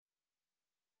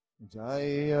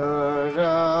Jaya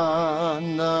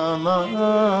Radhamana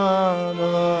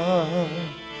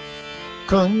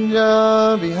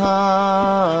Kunja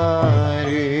Bihari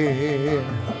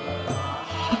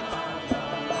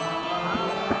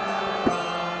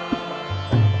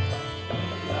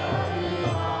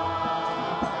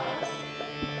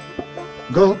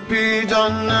Gopi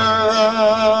Jana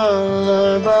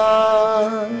Vallabha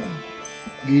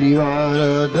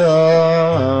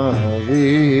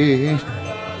Girivaradari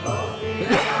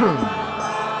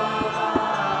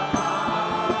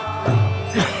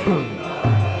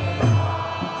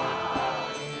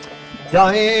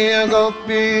Jaya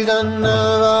Gopi Jana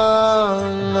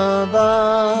Vallabha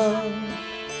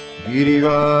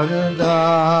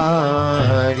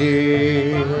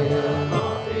Girivaradari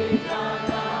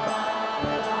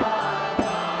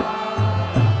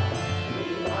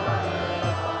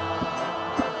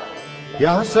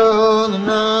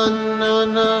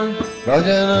Yasodanana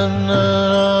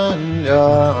Rajananana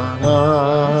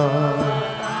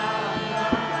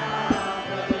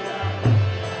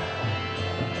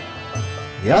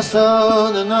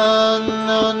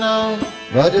Yasodanana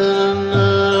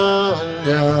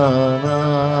Rajananana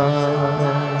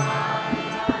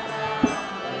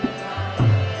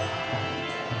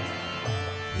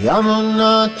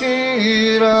Yamuna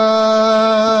Tiranachari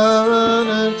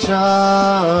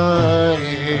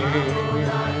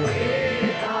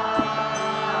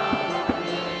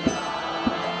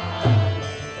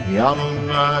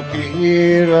Yamuna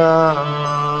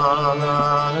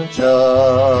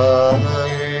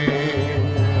Tiranachari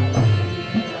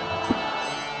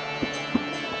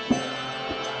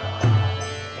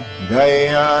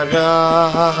Jaya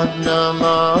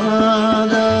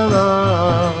Radhamadava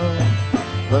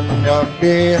Kunja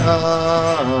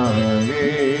Bihari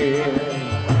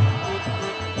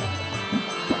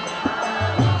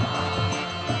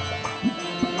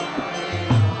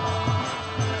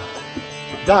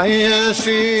Jaya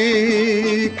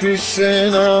Shri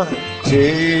Krishna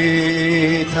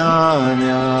Chaitanya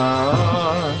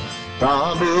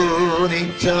Prabhu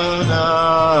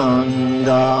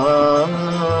Nityananda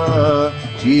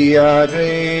Shri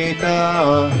Advaita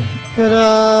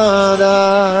Radha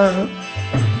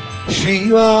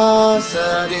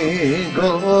Srivasade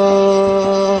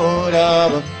Gaura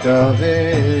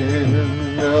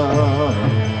Bhaktavinda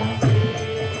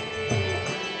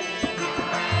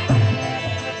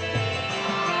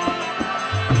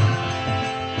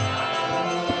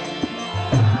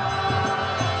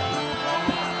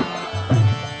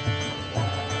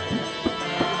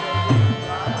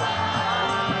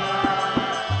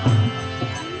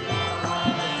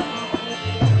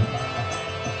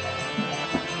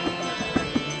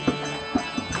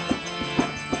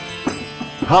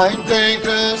Hare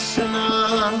Krishna,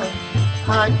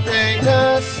 Hare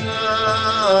Krishna,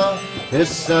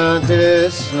 Krishna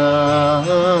Krishna,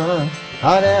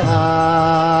 Hare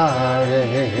Hare,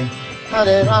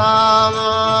 Hare Rama,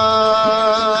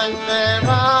 Hare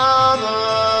Rama,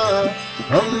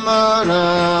 Rama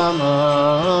Rama,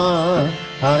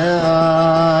 Hare Hare.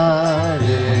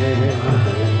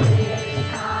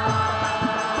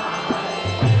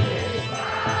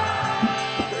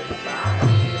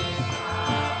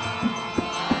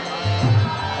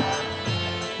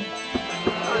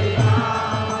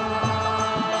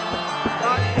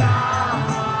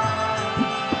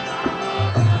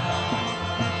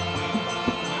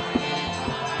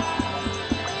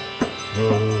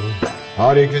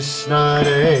 Hare Krishna,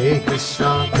 Hare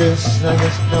Krishna, Krishna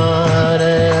Krishna,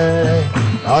 Hare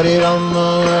Hare Rama,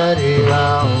 Hare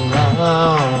Rama,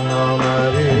 Rama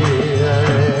Hare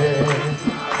Hare.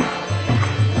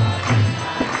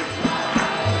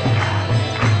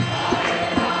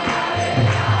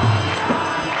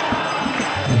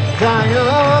 Jaya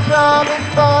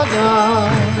Prabhupada,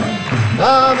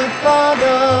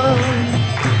 Prabhupada,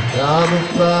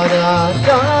 Prabhupada,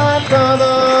 Jaya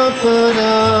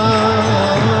Prabhupada.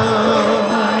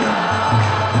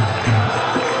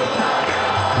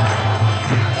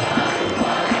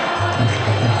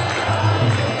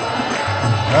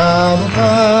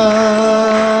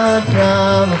 Prabhupada,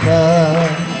 Prabhupada,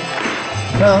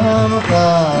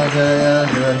 Prabhupada, Jaya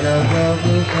Jaya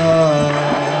Prabhupada.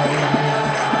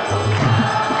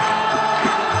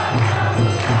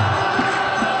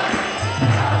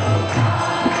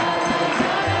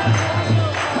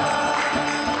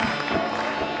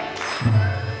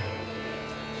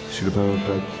 Srila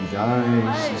Prabhupada ki jai,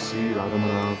 Sri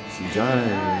Radhamana ki jai,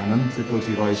 Ananta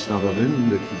Koti Vaishnava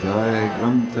Vrinda ki jai,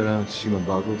 Grantara Srimad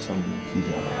Bhagavatam ki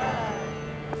jai.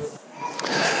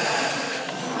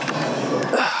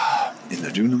 In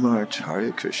the Juna March,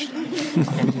 Hare Krishna.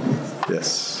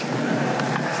 Yes.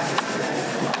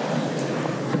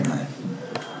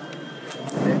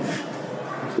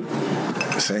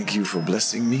 Thank you for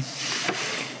blessing me.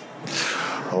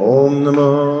 Om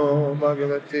Namo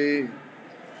Bhagavate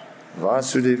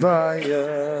Vasudevaya.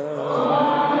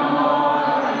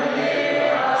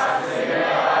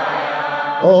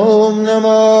 Om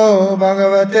Namo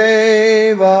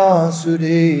Bhagavate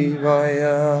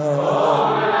Vasudevaya.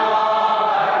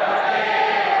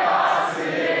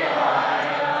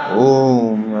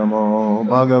 Om Namo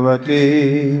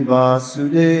Bhagavate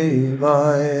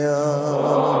Vasudevaya.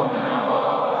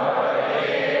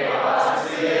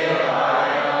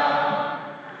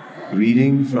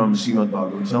 Reading from Srimad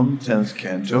Bhagavatam, 10th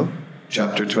Canto,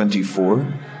 Chapter 24,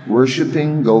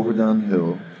 Worshipping Govardhan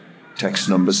Hill, text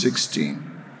number 16.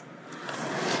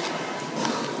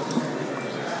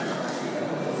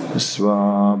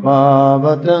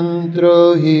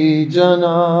 Svabhavatantro hi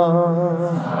jana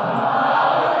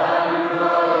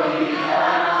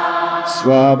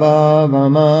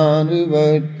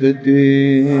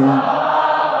Svabhavanuvartate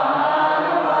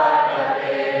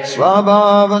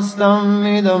Svabhavastam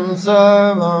idam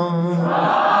sarvam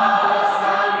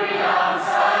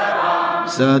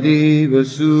Sadiva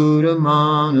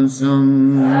suramanasam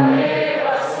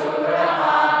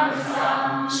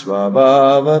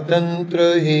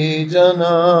Svabhavatantra hi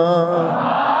jana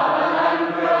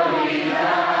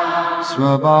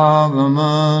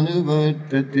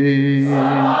Svabhavanuvartate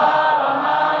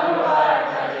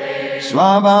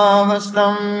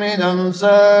Svabhavastam idam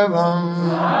sarvam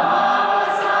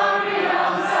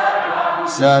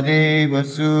Sadeva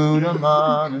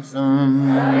suramanasam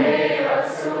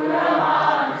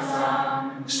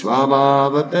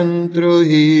Svabhavatantro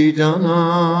hi jana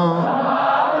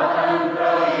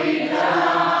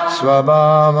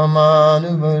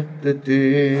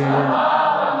Svabhavanuvartate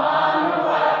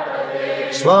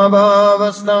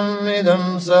Svabhavastam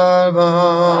idam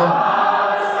sarvam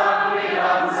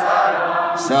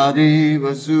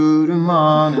Sadeva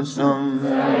suramanasam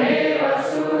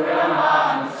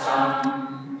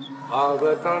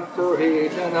Bhagavatanto hi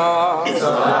jana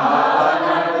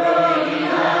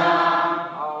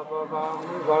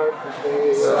Abhavanuvartate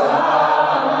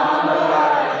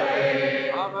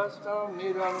Avastam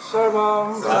nidam sarvam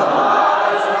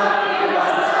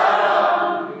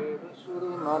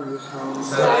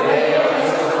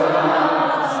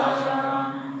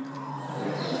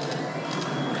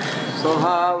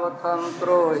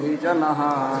Svabhavatantro hi jana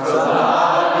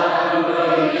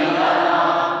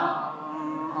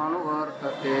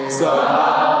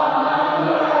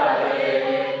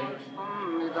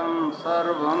Samidam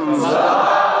sarvam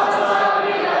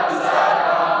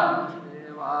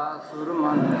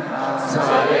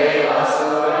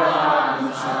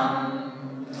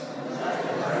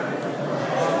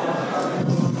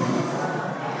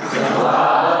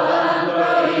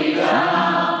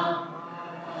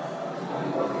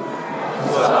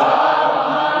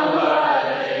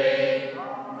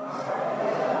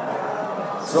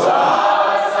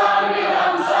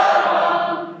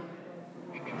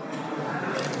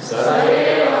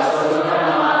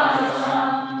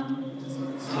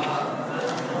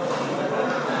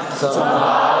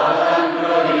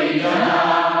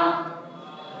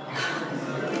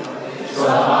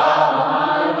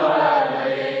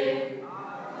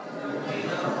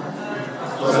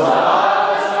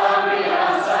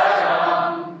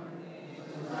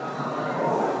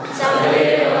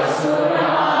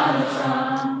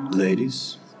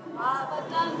Ladies.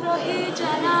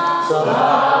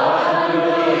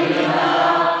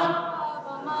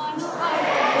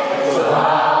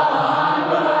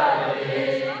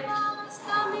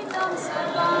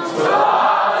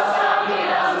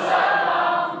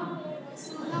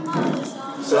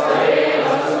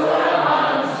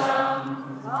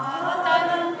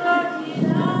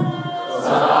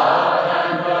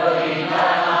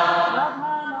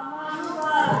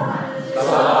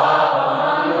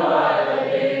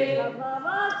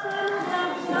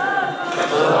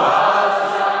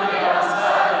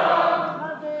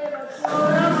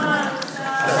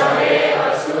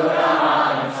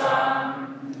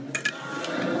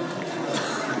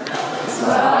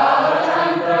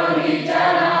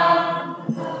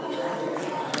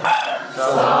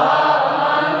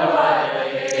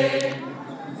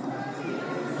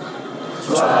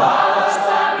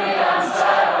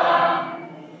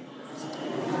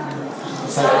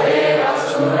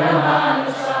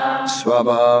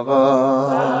 Swabhava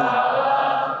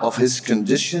of his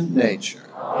conditioned nature,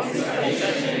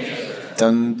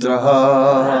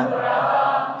 Tantraha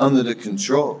under the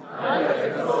control,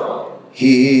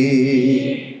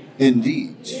 he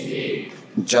indeed,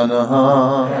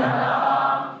 Janaha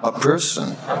a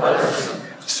person,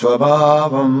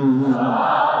 Swabhavam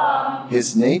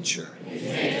his nature,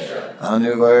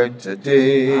 anuvartate.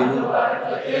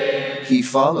 He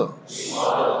follows.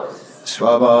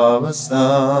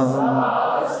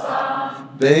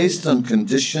 Swabhavastam. Based on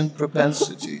conditioned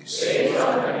propensities.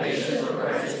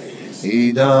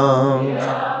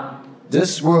 Idam.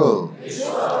 This world.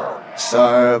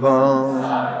 Sarvam.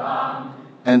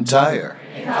 Entire.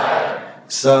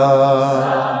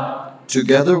 Sa.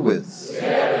 Together with.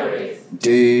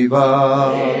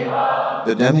 Deva.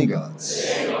 The demigods.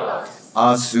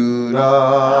 Asura.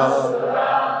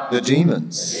 The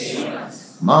demons.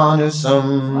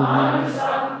 Manusam.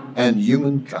 And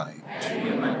humankind.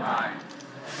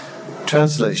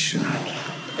 Translation.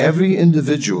 Every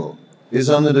individual is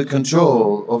under the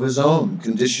control of his own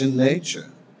conditioned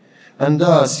nature, and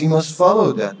thus he must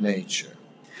follow that nature.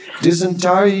 This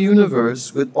entire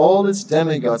universe, with all its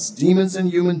demigods, demons,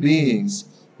 and human beings,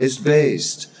 is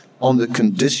based on the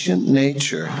conditioned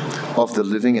nature of the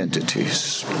living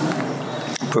entities.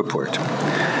 Purport.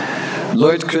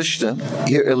 Lord Krishna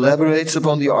here elaborates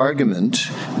upon the argument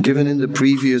given in the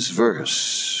previous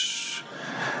verse.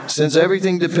 Since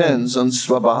everything depends on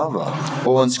swabhava,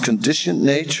 or one's conditioned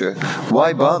nature,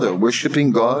 why bother worshipping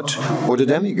God or the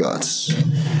demigods?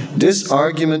 This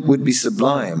argument would be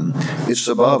sublime if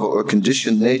swabhava or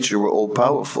conditioned nature were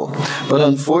all-powerful, but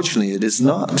unfortunately it is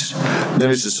not.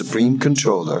 There is a supreme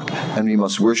controller, and we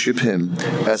must worship him,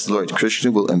 as Lord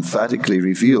Krishna will emphatically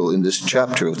reveal in this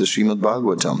chapter of the Srimad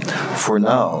Bhagavatam. For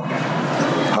now,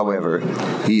 however,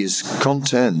 he is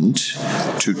content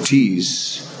to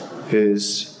tease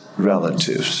his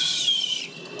relatives.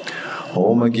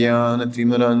 Om Jnana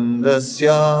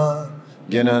Timirandasya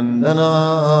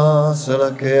Jnanandana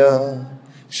Salakaya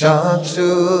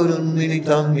Chakshurun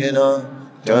Militam Yena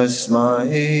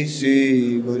Tasmai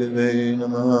Shri Gurave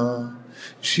Namaha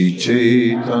Shri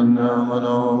Chaitanya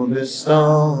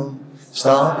Manobhistam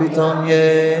Stapitam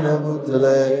Yena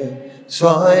Bhutale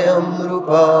Swayam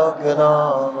Rupa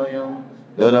Kanamayam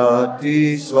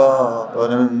Dadati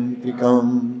Swaparantikam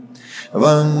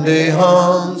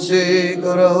Vandeham Shri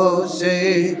Guru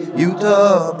Shri Yuta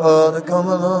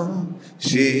Padakamalam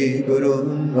Shri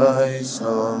Gurun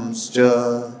Vaisnamscha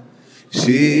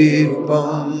Shri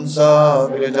Rupam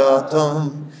Sagrajatam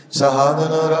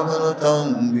Sahagana Ramanatam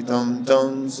Vitam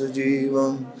Tam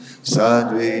Sajivam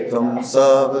Sadvaitam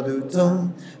Savadutam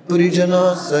Purijana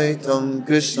Saitam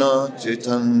Krishna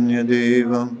Chaitanya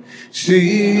Devam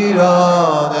Shri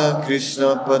Radha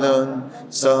Krishna Padam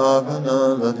Sahagana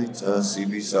Lalita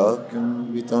Sibisakam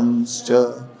Vitamscha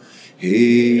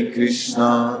He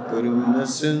Krishna Karuna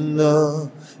Sindha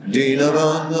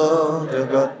Dinabandha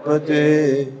Jagatpate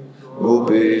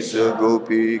Gopesha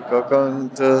Gopika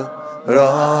Kanta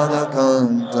Radha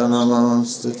Kanta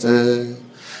Namastate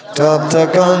Tapta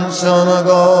Kanchana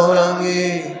Gaurangi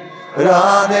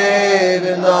Radhe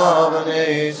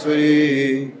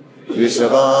Vrindavaneshwari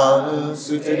Vrishabhanu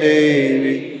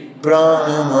Sutadevi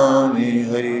Pranamami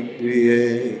Haripriye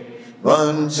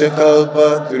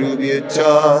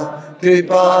Vanchakalpatrubhyacha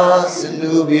Kripa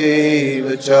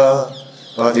Sindhubhyevacha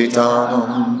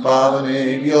Patitanam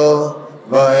Pavanebhyo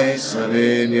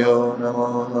Vaisnavebhyo Namo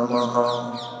Namaha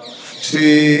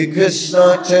Shri Krishna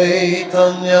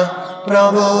Chaitanya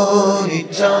Prabhu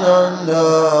Nityananda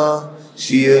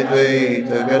Shri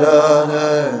Advaita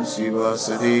Gadadhar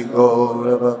Sivasadi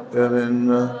Gaura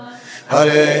Bhaktavinda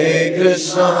Hare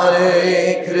Krishna,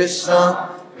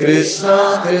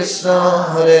 Krishna Krishna,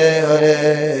 Hare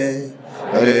Hare,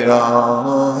 Hare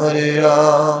Rama,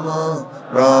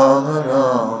 Rama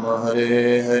Rama,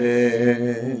 Hare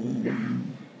Hare.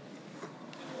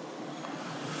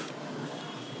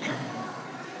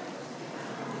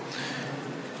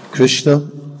 Krishna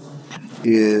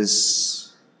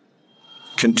is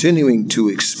continuing to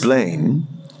explain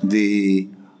the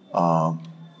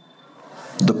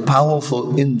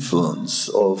powerful influence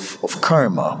of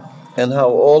karma, and how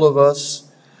all of us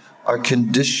are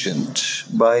conditioned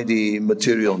by the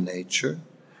material nature,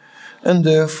 and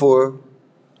therefore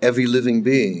every living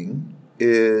being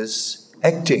is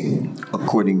acting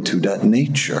according to that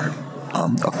nature,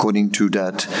 according to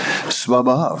that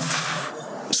swabhava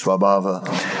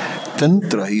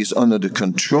tantra. He is under the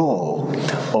control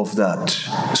of that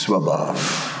swabhava.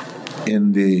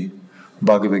 In the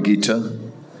Bhagavad Gita,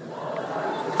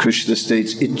 Krishna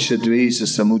states, Ichchadvesa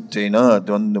samuttena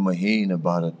dvandamahena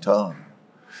bharata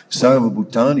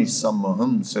sarvabhutani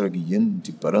sammaham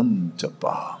sargayanti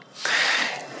parantapa.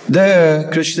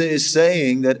 There, Krishna is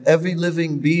saying that every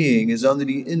living being is under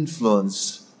the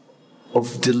influence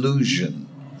of delusion,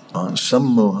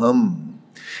 sammoham.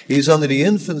 He is under the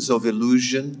influence of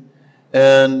illusion,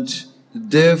 and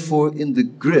therefore in the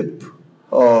grip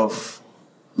of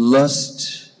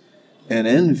lust and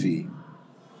envy.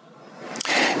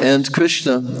 And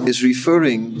Krishna is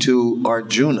referring to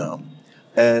Arjuna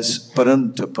as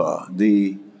Parantapa,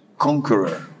 the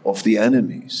conqueror of the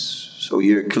enemies. So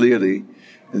here clearly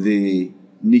the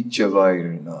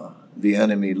Nityavairana, the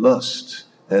enemy lust,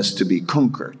 has to be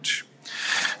conquered.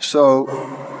 So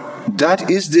that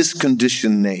is this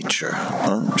conditioned nature.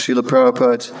 Srila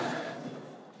Prabhupada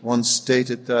once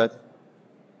stated that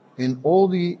in all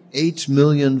the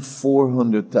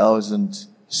 8,400,000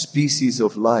 species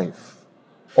of life,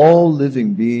 all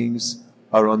living beings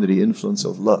are under the influence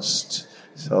of lust.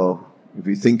 So if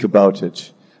you think about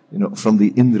it, from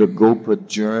the Indragopa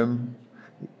germ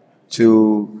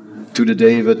to the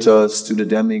Devatas, to the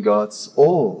demigods,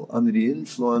 all under the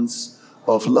influence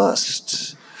of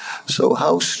lust. So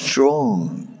how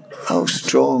strong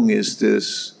is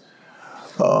this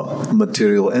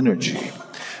material energy?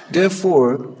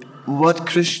 Therefore, what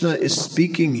Krishna is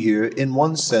speaking here in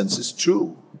one sense is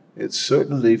true. It's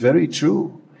certainly very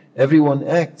true. Everyone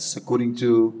acts according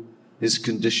to his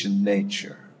conditioned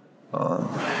nature.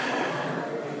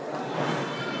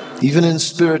 Even in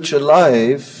spiritual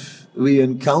life, we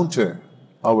encounter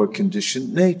our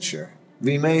conditioned nature.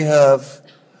 We may have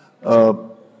an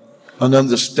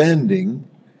understanding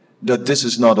that this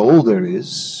is not all there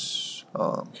is.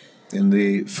 In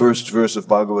the first verse of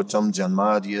Bhagavatam,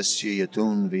 Janmadhyasya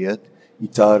yatun vyat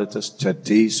itaratas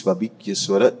charte svabhikya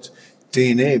swarat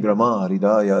tene brahma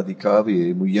hridaya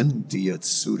dikavye muyanti yat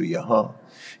suryaha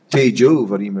tejo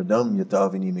varimradam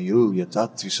yatavinimayo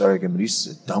yatatri sargam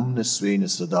risa damna svena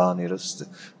sadanirasta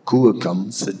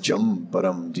kuakam sajam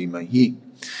param dimahi.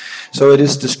 So it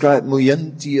is described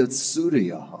muyanti yat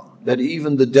suryaha, that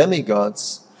even the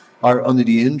demigods are under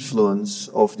the influence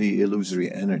of the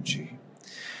illusory energy.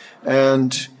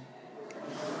 And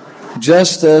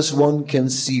just as one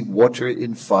can see water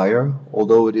in fire,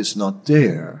 although it is not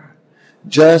there,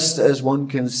 just as one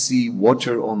can see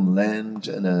water on land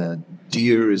and a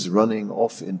deer is running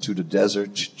off into the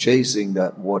desert, chasing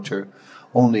that water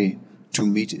only to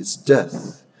meet its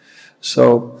death.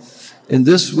 So, in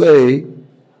this way,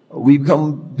 we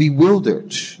become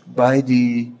bewildered by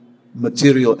the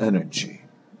material energy.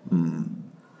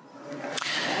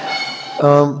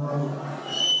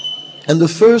 And the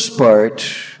first part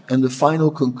and the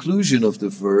final conclusion of the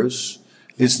verse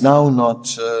is now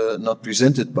not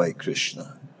presented by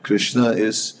Krishna. Krishna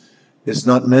is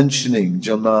not mentioning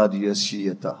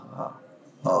Janmadhyasya.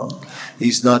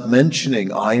 He's not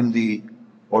mentioning I am the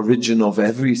origin of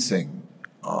everything.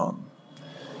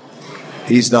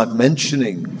 He's not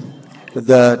mentioning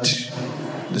that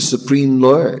the Supreme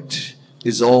Lord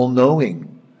is all-knowing,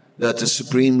 that the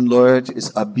Supreme Lord is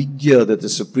abhigya, that the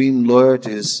Supreme Lord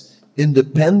is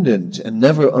independent and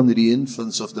never under the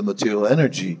influence of the material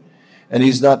energy. And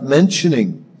he's not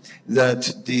mentioning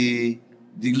that the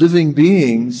living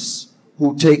beings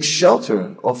who take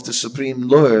shelter of the Supreme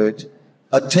Lord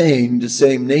attain the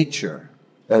same nature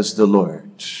as the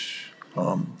Lord.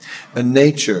 A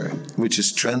nature which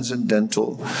is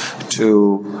transcendental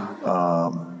to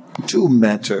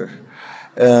matter,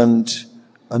 and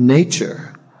a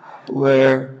nature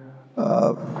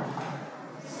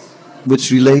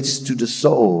which relates to the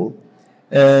soul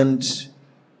and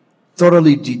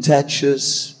thoroughly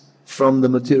detaches from the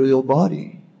material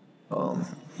body.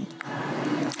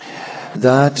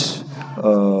 That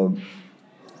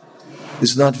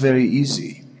is not very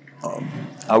easy.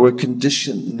 Our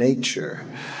conditioned nature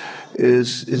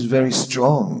is very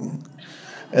strong.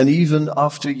 And even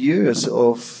after years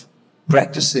of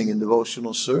practicing in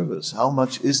devotional service, how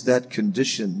much is that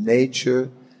conditioned nature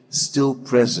still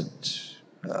present?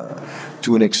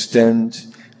 To an extent,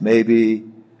 maybe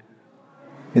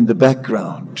in the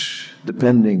background,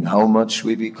 depending how much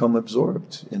we become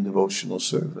absorbed in devotional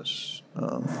service.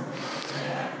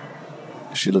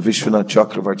 Srila Vishwanath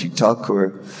Chakravarti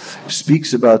Thakur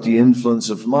speaks about the influence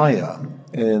of Maya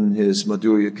in his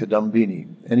Madhurya Kadambini.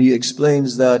 And he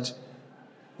explains that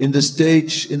in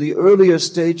the earlier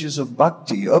stages of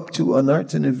bhakti, up to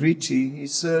Anartha Nivriti, he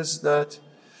says that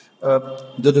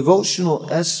the devotional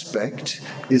aspect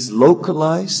is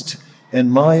localized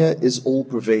and Maya is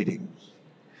all-pervading.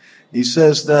 He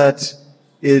says that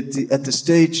at the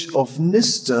stage of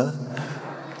Nistha,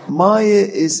 Maya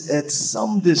is at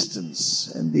some distance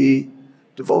and the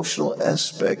devotional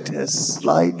aspect has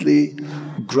slightly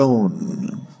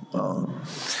grown.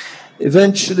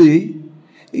 Eventually,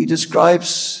 he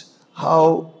describes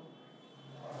how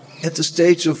at the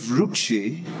stage of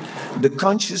Ruchi, the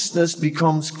consciousness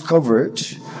becomes covered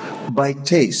by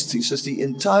taste. He says the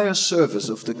entire surface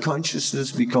of the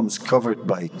consciousness becomes covered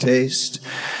by taste,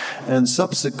 and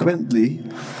subsequently,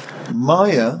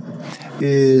 Maya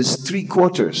is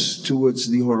 3/4 towards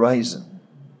the horizon.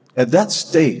 At that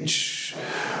stage,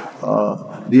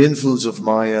 the influence of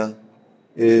Maya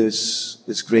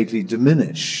is greatly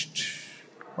diminished.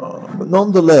 But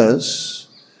nonetheless,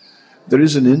 there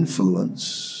is an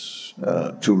influence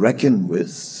to reckon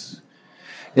with.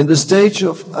 In the stage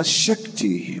of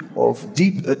ashakti, of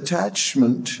deep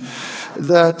attachment,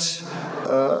 that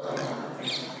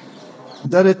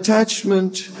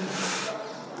attachment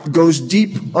goes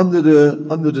deep under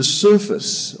the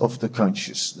surface of the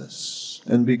consciousness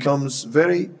and becomes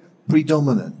very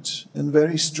predominant and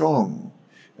very strong.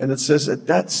 And it says at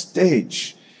that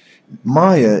stage,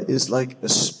 Maya is like a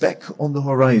speck on the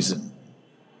horizon.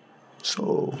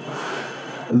 So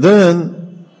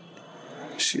then,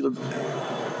 Srila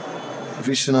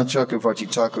Vishwanath Chakravarti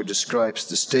Thakur describes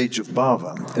the stage of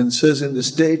bhava and says in the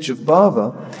stage of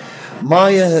bhava,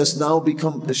 Maya has now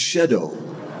become a shadow.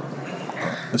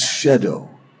 A shadow.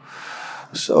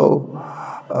 So,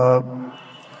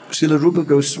 Srila Rupa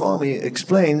Goswami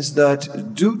explains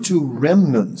that due to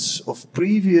remnants of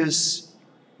previous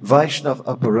Vaishnav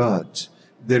aparat,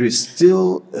 there is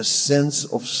still a sense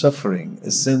of suffering,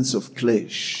 a sense of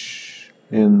klesh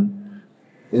in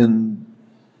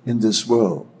this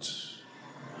world.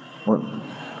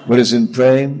 Whereas in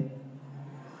prem,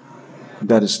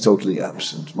 that is totally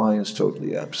absent. Maya is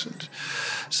totally absent.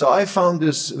 So I found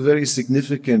this very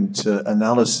significant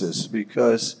analysis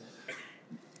because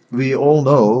we all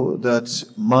know that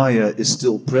Maya is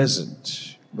still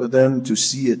present, but then to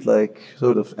see it like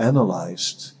sort of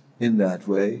analyzed in that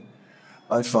way,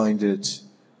 I find it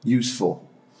useful.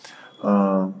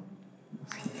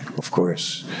 Of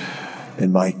course,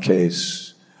 in my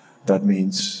case, that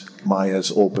means Maya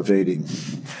is all-pervading.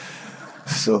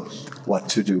 So, what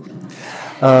to do?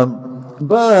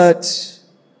 But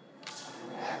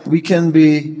we can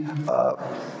be...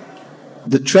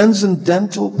 the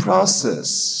transcendental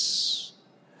process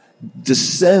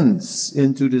descends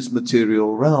into this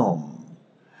material realm.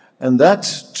 And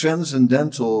that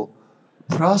transcendental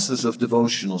process of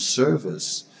devotional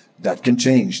service, that can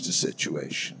change the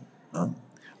situation.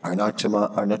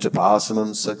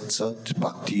 Arnatapasamam satsat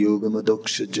bhakti yogam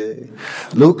adokshaje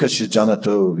lokasya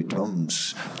janato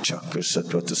vitams chakra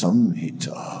satvata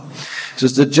samhita.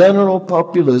 Says the general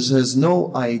populace has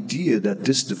no idea that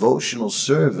this devotional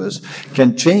service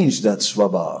can change that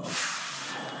swabhav.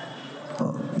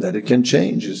 That it can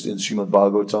change. In Srimad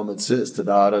Bhagavatam it says,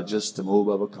 Tadara justamo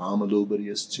bhava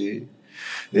kamalobhariyasche.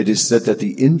 It is said that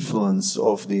the influence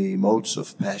of the modes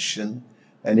of passion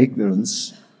and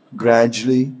ignorance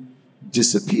gradually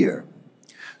disappear.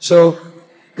 So,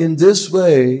 in this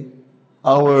way,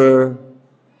 our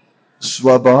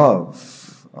swabhav,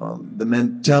 the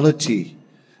mentality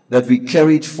that we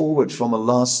carried forward from a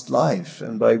last life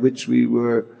and by which we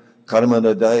were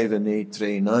karmanadaiva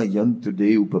netrena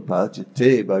yantude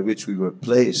upapajate, by which we were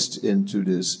placed into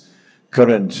this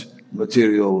current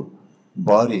material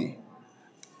body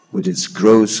with its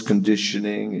gross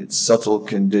conditioning, its subtle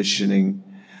conditioning,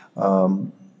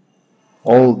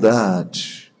 all that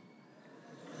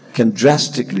can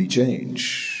drastically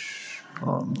change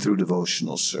through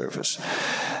devotional service.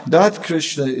 That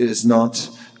Krishna is not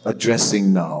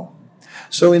addressing now.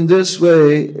 So in this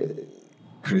way,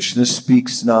 Krishna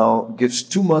speaks now, gives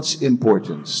too much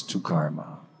importance to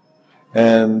karma.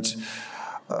 And,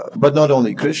 but not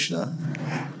only Krishna,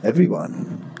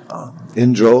 everyone.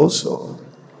 Indra also.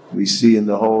 We see in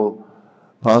the whole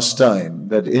pastime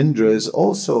that Indra is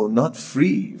also not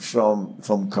free from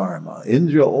karma.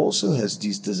 Indra also has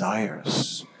these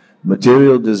desires,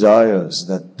 material desires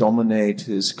that dominate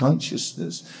his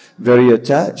consciousness, very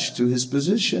attached to his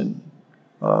position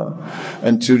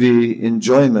and to the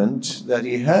enjoyment that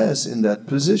he has in that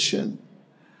position,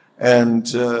 and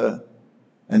to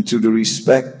the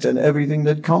respect and everything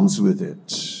that comes with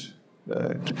it.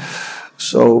 Right?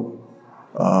 So,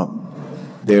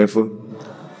 therefore,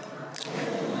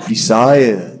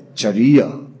 Visaya,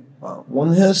 Chariya,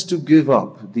 one has to give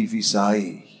up the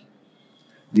Visaya,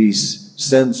 these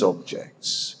sense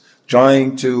objects,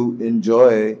 trying to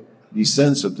enjoy these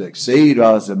sense objects. Say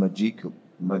Rasa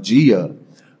Majiya,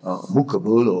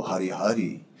 Mukhabolo Hari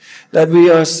Hari, that we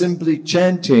are simply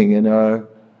chanting and are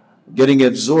getting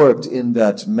absorbed in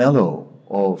that mellow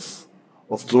of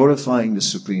glorifying the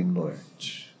Supreme Lord.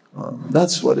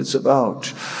 That's what it's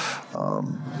about.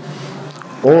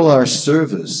 All our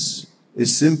service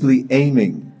is simply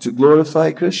aiming to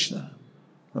glorify Krishna.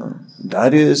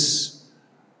 That is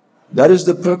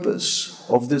the purpose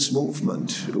of this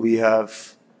movement. We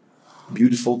have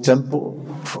beautiful temple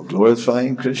for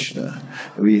glorifying Krishna.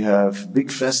 We have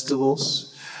big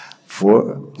festivals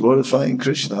For glorifying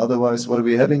Krishna. Otherwise, what are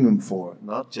we having them for?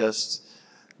 Not just,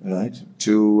 right,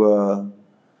 to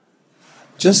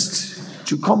just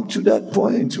to come to that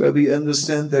point where we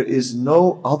understand there is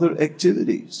no other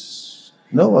activities.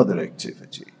 No other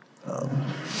activity.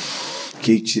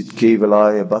 Kichit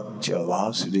kevalaya bhaktya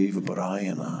vasudeva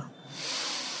parayana.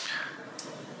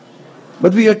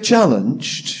 But we are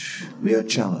challenged. We are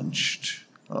challenged.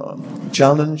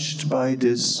 Challenged by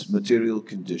this material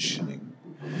conditioning.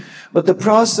 But the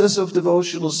process of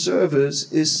devotional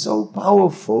service is so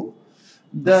powerful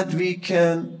that we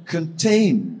can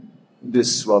contain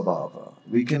this svabhava.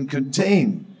 We can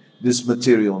contain this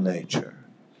material nature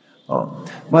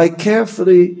by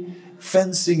carefully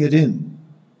fencing it in.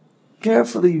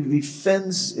 Carefully we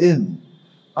fence in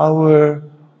our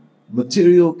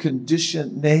material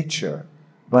conditioned nature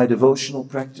by devotional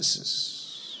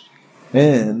practices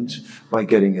and by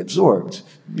getting absorbed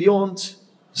beyond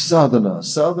sadhana.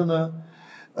 Sadhana,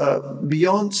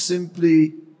 beyond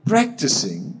simply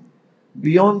practicing,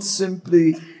 beyond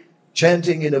simply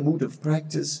chanting in a mood of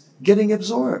practice, getting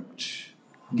absorbed.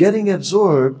 Getting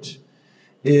absorbed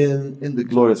in the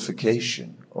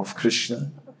glorification of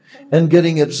Krishna and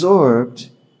getting absorbed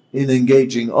in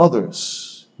engaging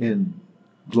others in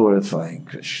glorifying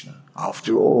Krishna.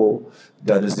 After all,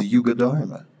 that is the Yuga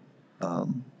Dharma.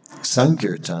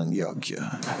 Sankirtan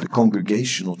Yajna, the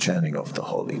congregational chanting of the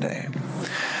holy name.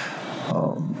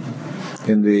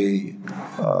 In the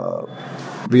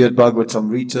Brihad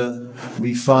Bhagavatamrita,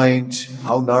 we find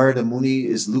how Narada Muni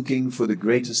is looking for the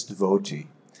greatest devotee.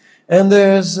 And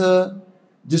there's a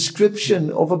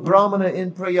description of a Brahmana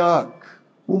in Prayag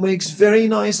who makes very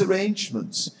nice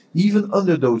arrangements, even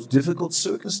under those difficult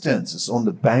circumstances, on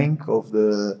the bank of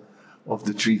the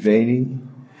Triveni.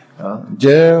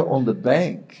 There on the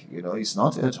bank, he's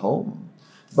not at home.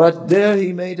 But there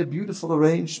he made a beautiful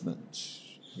arrangement.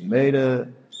 He made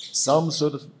some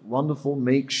sort of wonderful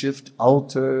makeshift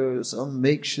altar, some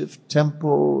makeshift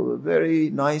temple,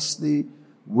 very nicely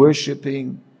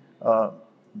worshipping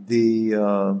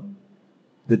the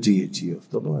deity of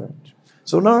the Lord.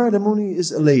 So Narada Muni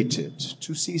is elated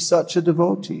to see such a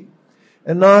devotee.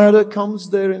 And Narada comes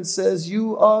there and says,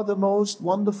 "You are the most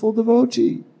wonderful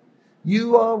devotee.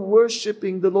 You are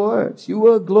worshipping the Lord. You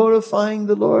are glorifying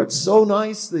the Lord so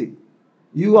nicely.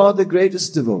 You are the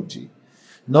greatest devotee."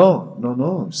 No,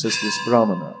 says this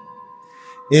Brahmana.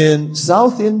 In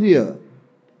South India,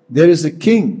 there is a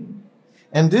king.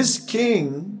 And this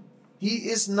king,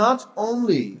 he is not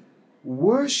only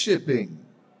worshipping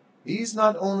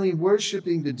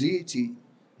the deity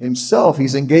himself,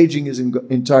 he's engaging his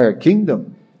entire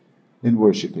kingdom in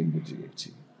worshipping the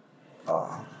deity.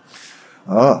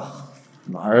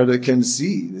 Narada can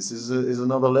see this is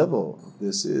another level.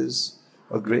 This is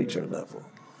a greater level.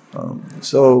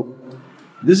 So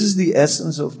this is the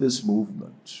essence of this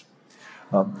movement.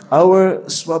 Our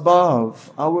swabhav,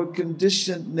 our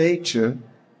conditioned nature,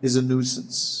 is a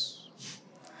nuisance.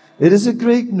 It is a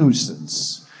great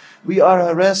nuisance. We are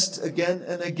harassed again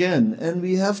and again, and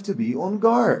we have to be on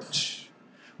guard.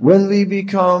 When we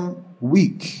become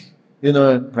weak in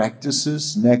our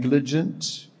practices,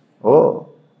 negligent,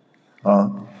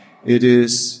 it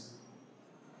is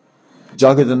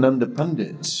Jagadananda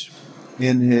Pandit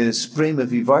in his Prema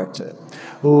Vivarta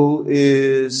who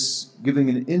is giving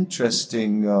an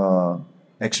interesting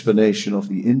explanation of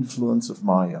the influence of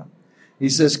Maya. He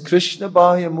says, Krishna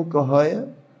Bhaya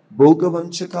Mukahaya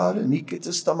Bhogavanchakara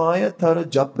Nikitastamaya Tara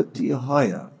Japati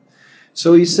Ahaya.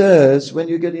 So he says, when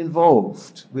you get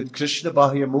involved with Krishna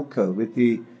Bhaya Mukha, with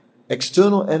the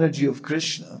external energy of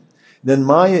Krishna, then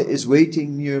Maya is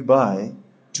waiting nearby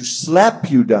to slap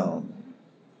you down.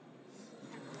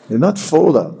 Not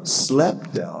fall down,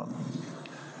 slap down.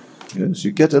 Yes,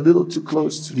 you get a little too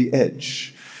close to the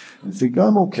edge and think,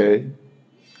 I'm okay.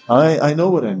 I know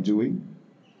what I'm doing.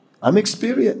 I'm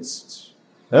experienced.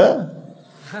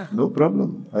 No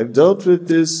problem. I've dealt with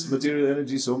this material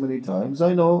energy so many times.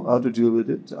 I know how to deal with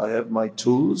it. I have my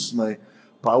tools, my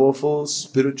powerful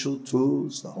spiritual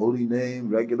tools, the holy name,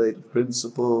 regulative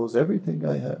principles, everything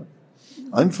I have.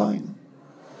 I'm fine.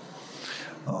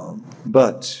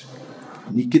 But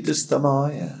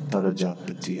Nikitastamaya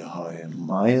Tarajapati Ahaya.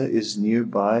 Maya is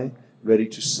nearby, ready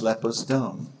to slap us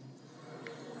down.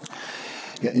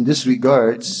 In this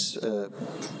regards,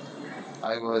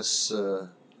 I was a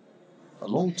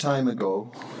long time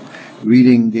ago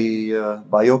reading the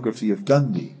biography of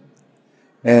Gandhi,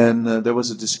 and there was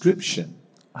a description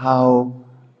how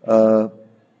the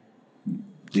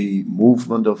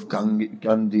movement of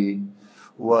Gandhi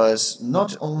was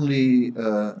not only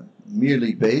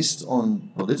merely based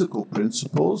on political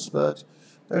principles, but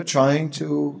they're trying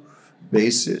to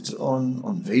base it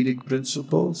on Vedic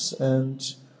principles,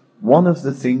 and one of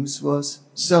the things was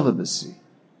celibacy.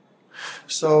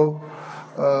 So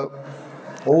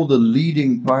all the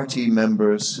leading party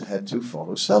members had to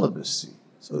follow celibacy.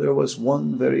 So there was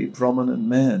one very prominent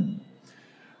man.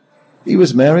 He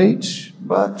was married,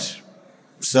 but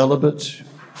celibate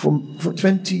for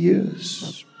 20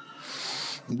 years.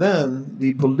 Then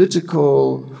the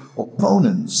political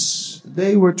opponents,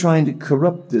 they were trying to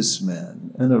corrupt this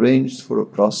man and arranged for a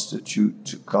prostitute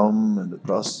to come, and the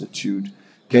prostitute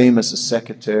came as a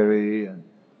secretary and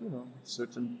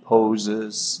certain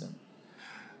poses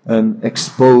and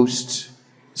exposed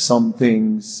some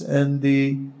things, and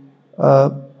the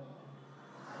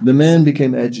man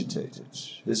became agitated.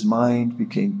 His mind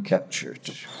became captured.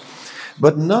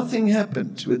 But nothing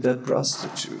happened with that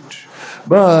prostitute.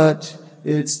 But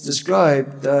it's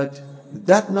described that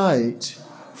that night,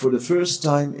 for the first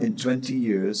time in 20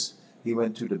 years, he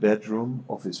went to the bedroom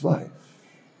of his wife.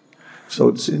 So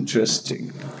it's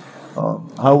interesting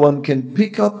how one can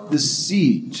pick up the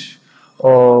seed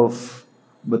of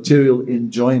material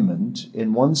enjoyment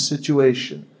in one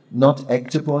situation, not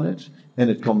act upon it, and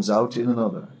it comes out in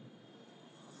another.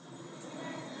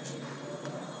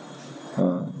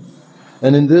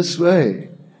 And in this way,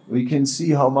 we can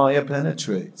see how Maya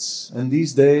penetrates. And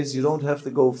these days, you don't have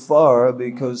to go far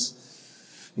because,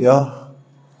 we are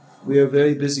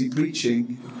very busy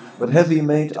preaching, but have we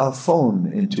made our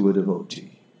phone into a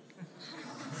devotee?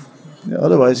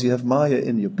 Otherwise, you have Maya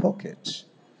in your pocket,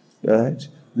 right?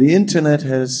 The internet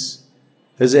has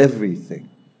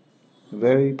everything.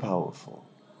 Very powerful,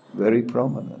 very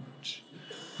prominent.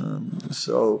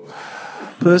 So,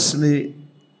 personally,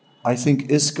 I think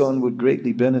ISKCON would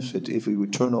greatly benefit if we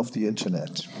would turn off the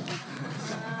internet.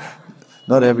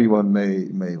 Not everyone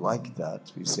may like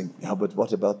that. We think, but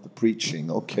what about the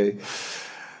preaching? Okay,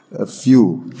 a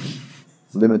few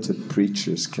limited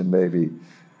preachers can maybe,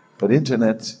 but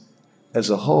internet as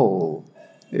a whole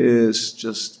is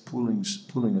just pulling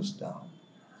us down.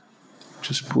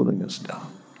 Just pulling us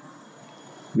down.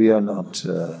 We are not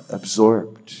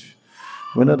absorbed.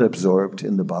 We're not absorbed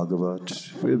in the Bhagavad.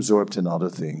 We're absorbed in other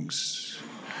things.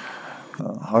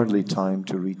 Hardly time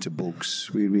to read the books.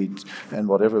 We read, and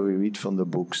whatever we read from the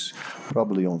books,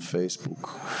 probably on Facebook.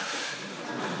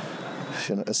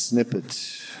 A snippet,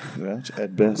 right,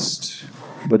 at best.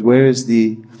 But where is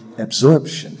the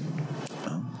absorption?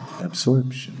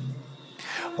 Absorption.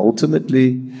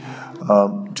 Ultimately,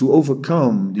 to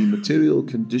overcome the material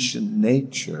conditioned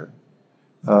nature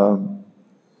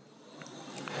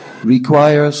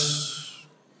requires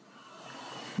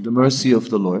the mercy of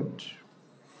the Lord,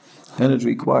 and it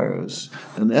requires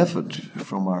an effort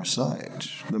from our side.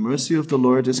 The mercy of the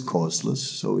Lord is causeless,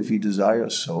 so if He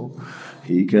desires so,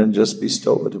 He can just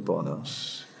bestow it upon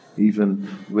us, even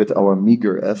with our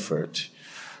meager effort.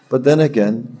 But then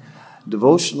again,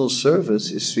 devotional service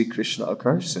is Sri Krishna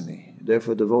Akarsani.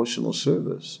 Therefore, devotional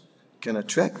service can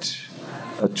attract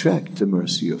the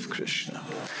mercy of Krishna.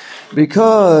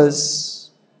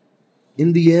 Because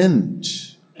in the end,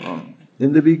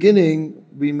 in the beginning,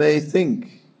 we may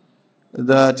think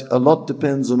that a lot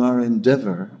depends on our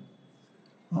endeavor,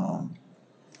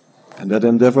 and that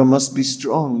endeavor must be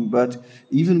strong. But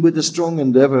even with a strong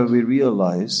endeavor, we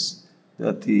realize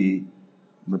that the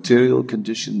material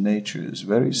conditioned nature is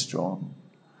very strong,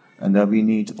 and that we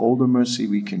need all the mercy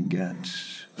we can get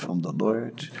from the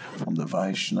Lord, from the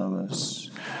Vaishnavas.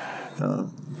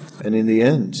 And in the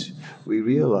end, we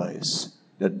realize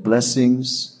that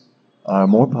blessings are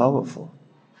more powerful.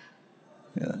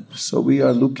 So we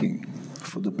are looking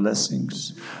for the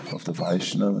blessings of the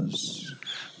Vaishnavas.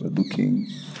 We're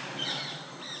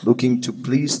looking to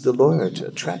please the Lord,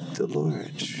 attract the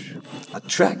Lord,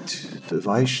 attract the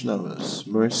Vaishnavas'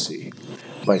 mercy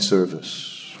by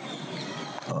service.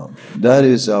 That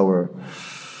is our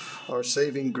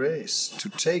saving grace, to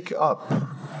take up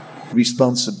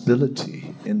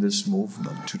responsibility in this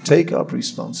movement, to take up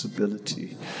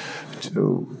responsibility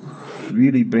to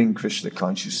really bring Krishna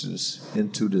consciousness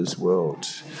into this world.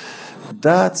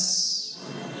 That's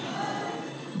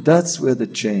where the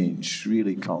change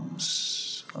really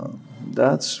comes.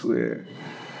 That's where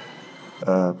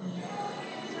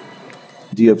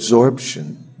the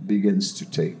absorption begins to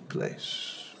take place.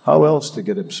 How else to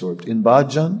get absorbed? In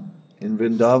bhajan, in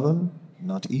Vrindavan?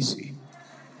 Not easy.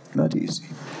 Not easy.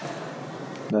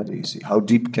 Not easy. How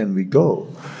deep can we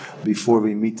go before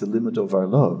we meet the limit of our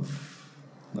love?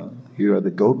 Here are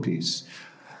the gopis.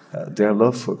 Their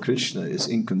love for Krishna is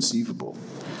inconceivable,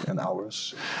 and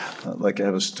ours. Like I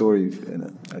have a story,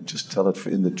 and I just tell it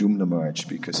in the Jumna March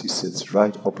because he sits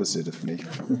right opposite of me.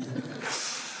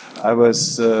 I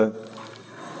was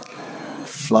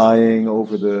flying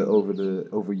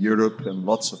over Europe and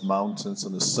lots of mountains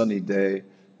on a sunny day.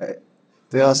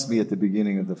 They asked me at the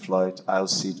beginning of the flight, aisle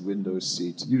seat, window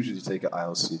seat. Usually take an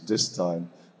aisle seat. This time,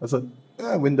 I thought,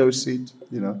 window seat,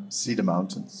 see the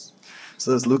mountains.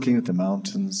 So I was looking at the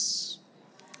mountains,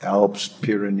 Alps,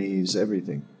 Pyrenees,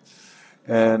 everything.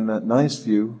 And a nice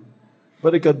view,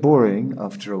 but it got boring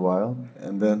after a while.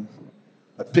 And then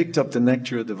I picked up the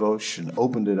Nectar of Devotion,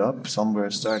 opened it up somewhere,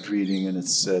 started reading, and it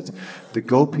said, the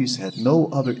gopis had no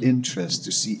other interest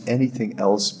to see anything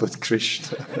else but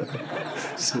Krishna.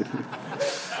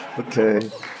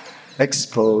 Okay,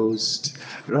 exposed,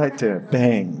 right there,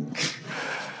 bang.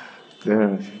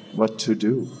 There, what to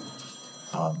do?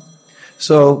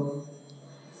 So,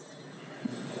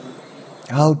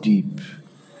 how deep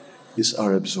is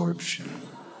our absorption?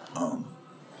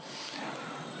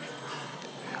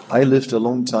 I lived a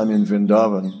long time in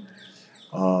Vrindavan,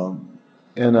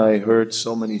 and I heard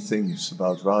so many things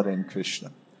about Radha and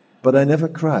Krishna, but I never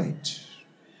cried.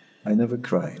 I never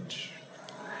cried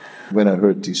when I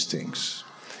heard these things.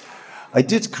 I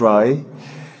did cry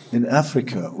in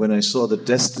Africa when I saw the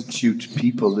destitute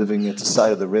people living at the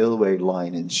side of the railway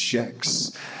line in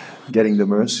shacks getting the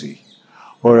mercy.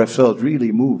 Or I felt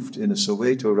really moved in a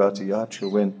Soweto Ratha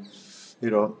Yatra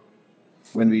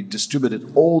when we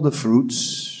distributed all the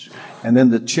fruits, and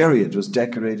then the chariot was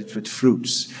decorated with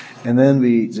fruits. And then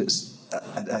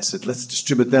I said, let's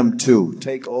distribute them too.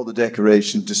 Take all the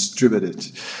decoration, distribute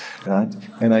it. Right?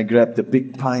 And I grabbed the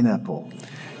big pineapple.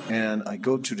 And I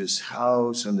go to this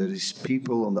house, and there are these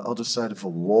people on the other side of a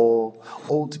wall,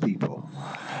 old people.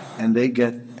 And they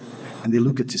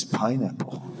look at this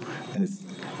pineapple. And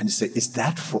they say, is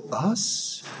that for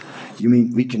us? You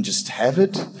mean we can just have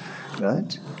it?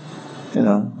 Right?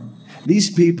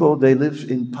 These people, they live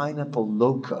in pineapple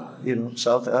loca.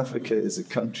 South Africa is a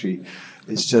country.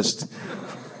 It's just,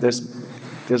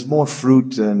 there's more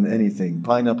fruit than anything.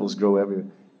 Pineapples grow everywhere.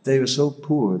 They were so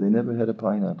poor, they never had a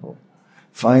pineapple.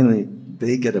 Finally,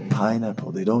 they get a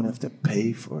pineapple. They don't have to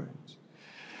pay for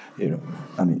it.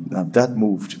 That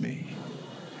moved me.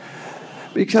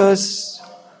 Because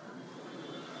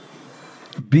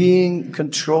being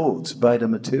controlled by the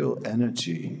material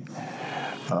energy,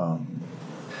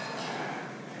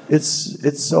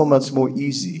 it's so much more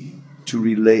easy to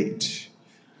relate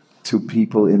to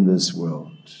people in this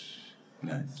world,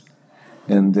 right?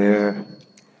 And their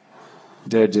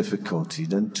difficulty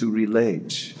than to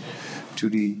relate to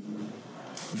the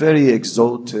very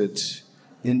exalted,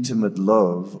 intimate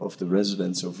love of the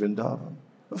residents of Vrindavan.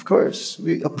 Of course,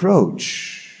 we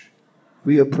approach,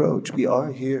 we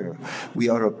are here, we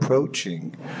are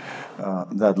approaching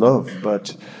that love,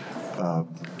 but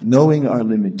knowing our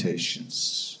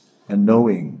limitations and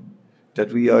knowing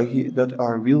that we are here, that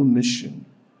our real mission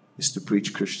is to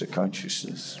preach Krishna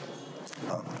consciousness.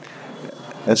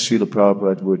 As Srila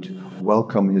Prabhupada would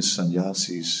welcome his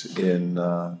sannyasis in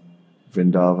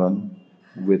Vrindavan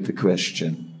with the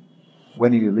question,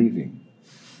 when are you leaving?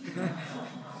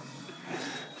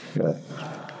 Okay.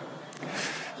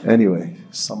 Anyway,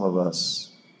 some of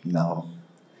us now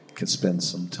can spend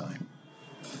some time.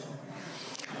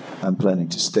 I'm planning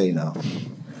to stay now.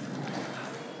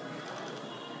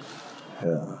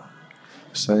 Yeah.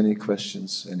 So any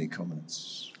questions, any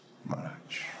comments?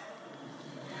 Maharaj.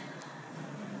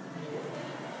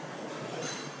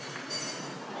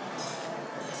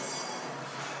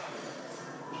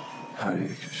 Hare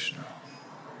Krishna.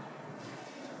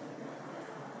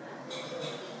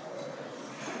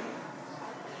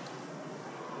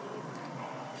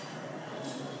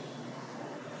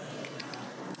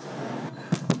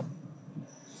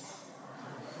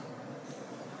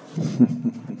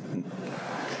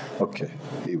 Okay,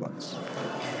 he wants.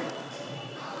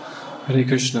 Hare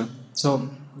Krishna. So,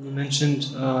 you mentioned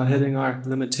hitting our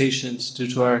limitations due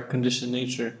to our conditioned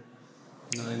nature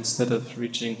instead of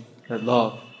reaching that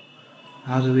love.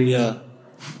 How do we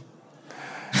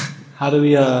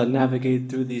navigate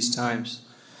through these times?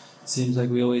 It seems like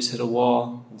we always hit a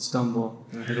wall and stumble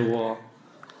and hit a wall.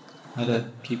 How to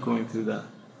keep going through that?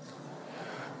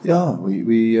 Yeah,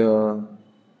 we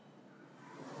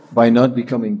by not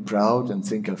becoming proud and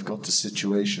think I've got the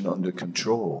situation under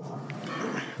control.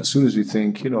 As soon as we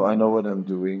think, I know what I'm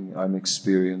doing, I'm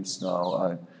experienced now,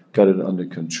 I got it under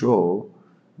control,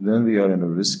 then we are in a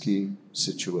risky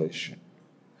situation.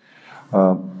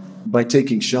 By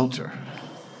taking shelter,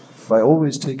 by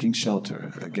always taking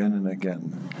shelter again and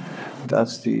again,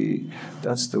 that's the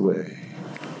way.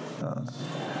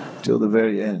 Till the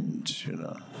very end,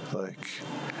 like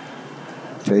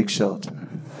take shelter.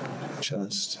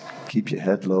 Just keep your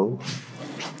head low.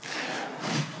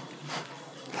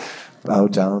 Bow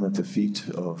down at the feet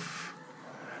of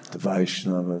the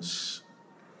Vaishnavas,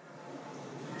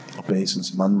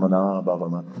 obeisance manmana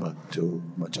bhavamat bhakto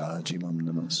majajimam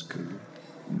namaskuru.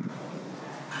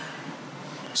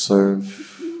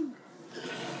 Serve,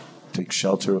 take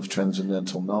shelter of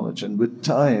transcendental knowledge, and with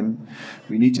time,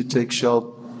 we need to take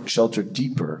shelter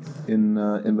deeper in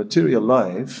material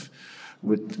life.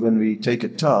 When we take a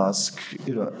task,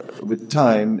 with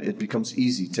time it becomes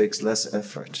easy, takes less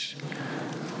effort.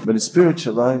 But in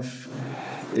spiritual life,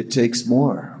 it takes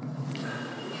more.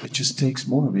 It just takes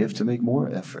more. We have to make more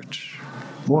effort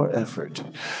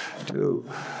to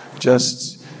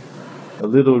just a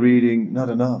little reading, not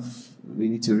enough. We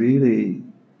need to really,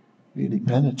 really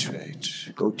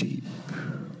penetrate, go deep.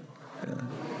 Yeah.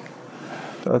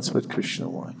 That's what Krishna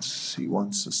wants. He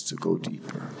wants us to go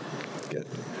deeper.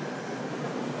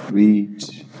 Read,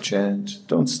 chant.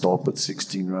 Don't stop at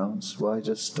 16 rounds. Why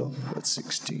just stop at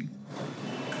 16?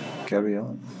 Carry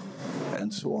on,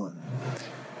 and so on.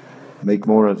 Make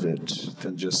more of it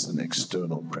than just an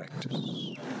external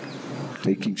practice.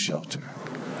 Taking shelter.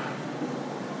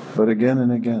 But again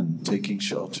and again, taking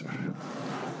shelter.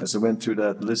 As I went through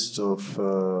that list of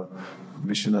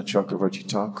Vishwanath Chakravarti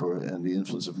Thakur and the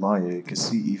influence of Maya, you can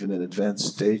see even in advanced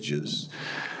stages,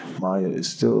 Maya is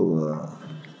still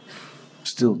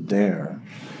there.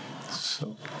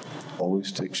 So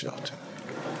always take shelter.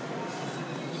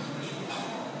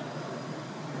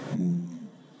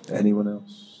 Anyone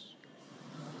else?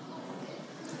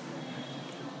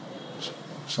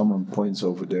 Someone points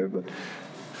over there, but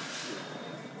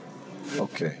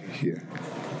okay, here.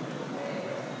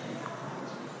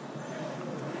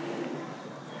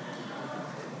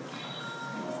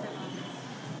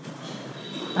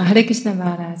 Hare Krishna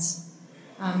Maharaj,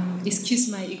 excuse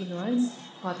my ignorance,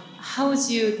 but how would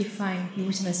you define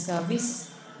devotional service?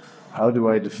 How do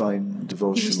I define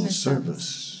devotional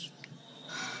service?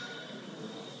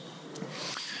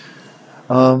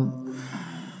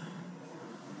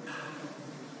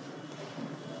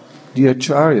 The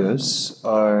acharyas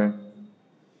are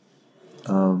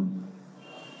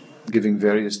giving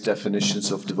various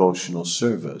definitions of devotional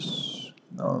service.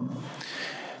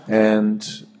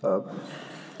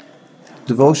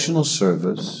 Devotional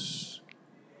service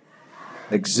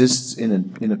exists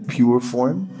in a pure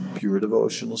form, pure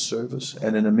devotional service,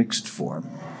 and in a mixed form,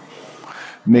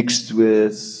 mixed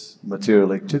with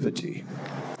material activity.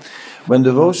 When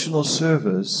devotional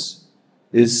service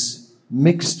is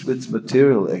mixed with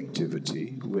material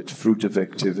activity, with fruitive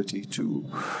activity to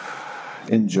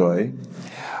enjoy,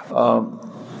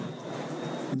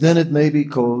 then it may be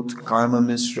called karma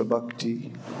misra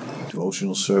bhakti,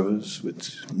 devotional service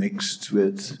mixed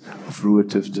with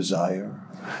fruitive desire.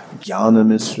 Jnana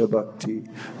misra bhakti,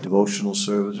 devotional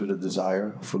service with a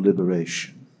desire for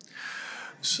liberation.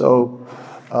 So,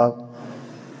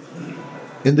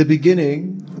 in the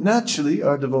beginning, naturally,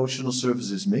 our devotional service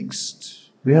is mixed.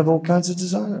 We have all kinds of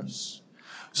desires.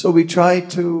 So we try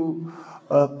to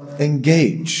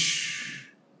engage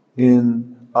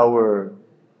in our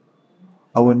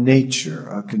nature,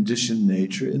 our conditioned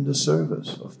nature, in the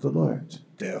service of the Lord.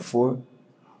 Therefore,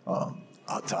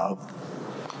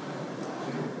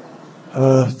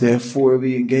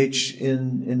 we engage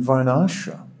in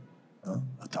varnashram.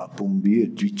 Atapumbi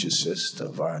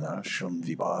advichasesta varnashram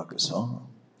vibhagasa.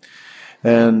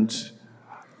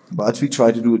 But we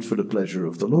try to do it for the pleasure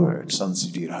of the Lord.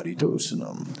 Sansiddhir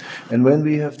Haridosanam. And when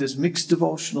we have this mixed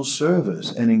devotional service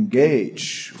and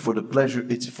engage for the pleasure,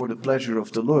 it's for the pleasure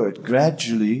of the Lord,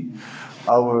 gradually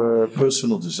our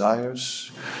personal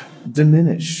desires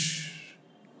diminish.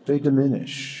 They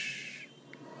diminish.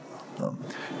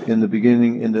 In the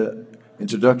beginning, in the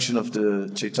introduction of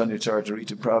the Chaitanya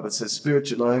Charitamrita, Prabhupada says,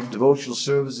 spiritual life, devotional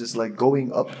service is like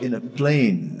going up in a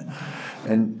plane.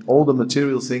 And all the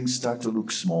material things start to look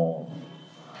small.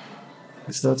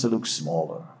 They start to look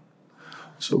smaller.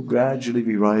 So gradually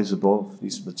we rise above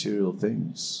these material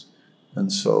things.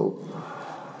 And so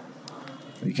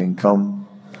we can come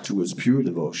towards pure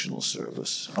devotional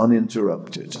service,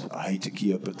 uninterrupted,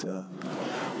 ahaitakiyapata,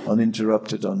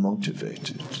 uninterrupted,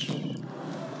 unmotivated.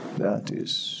 That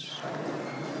is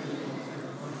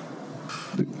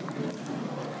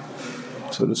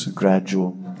so there's a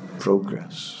gradual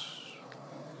progress.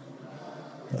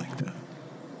 Like that.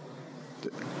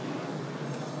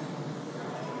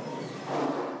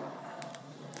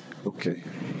 Okay,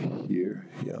 here,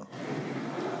 yeah.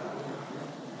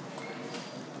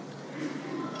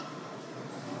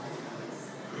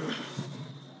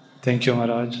 Thank you,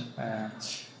 Maharaj.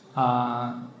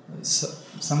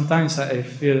 Sometimes I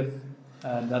feel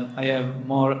that I have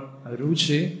more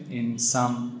ruchi in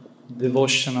some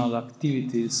devotional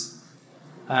activities,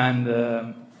 and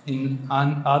in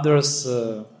others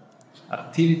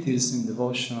activities in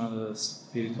devotional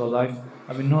spiritual life,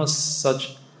 I have no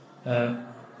such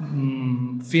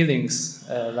feelings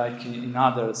like in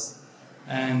others.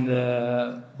 And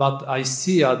but I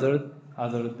see other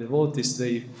devotees,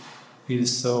 they feel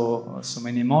so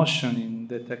many emotion in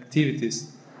that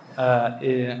activities.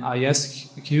 I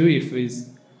ask you if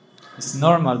it's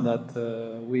normal that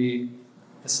we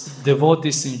as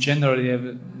devotees in general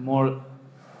have more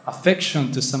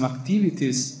affection to some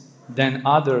activities than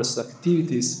others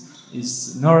activities.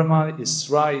 Is normal, is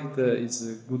right, is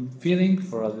a good feeling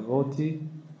for a devotee.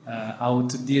 How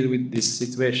to deal with this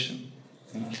situation?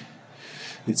 Thank you.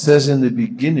 It says in the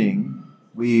beginning,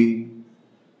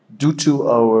 due to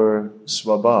our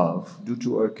swabhav, due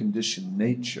to our conditioned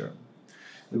nature,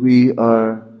 we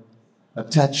are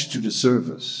attached to the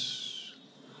service.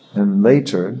 And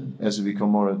later, as we become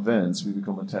more advanced, we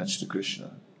become attached to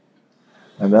Krishna.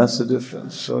 And that's the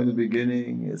difference. So in the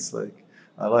beginning, it's like,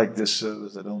 I like this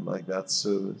service, I don't like that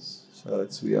service. So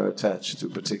we are attached to a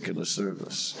particular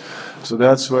service. So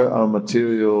that's where our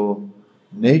material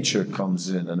nature comes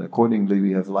in, and accordingly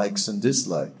we have likes and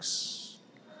dislikes.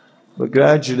 But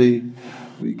gradually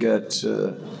we get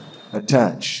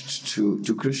attached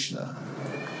to Krishna,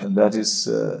 and that's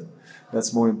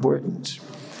more important.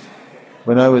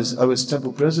 When I was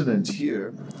temple president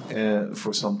here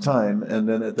for some time, and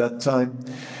then at that time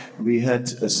we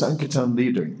had a Sankirtan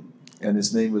leader, and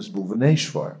his name was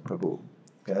Bhuvaneshwar Prabhu.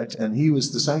 Right? And he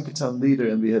was the Sankirtan leader,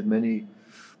 and we had many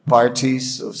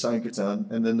parties of Sankirtan,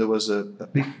 and then there was a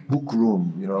big book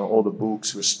room, all the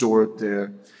books were stored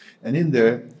there. And in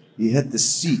there, he had the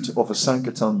seat of a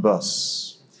Sankirtan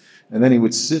bus. And then he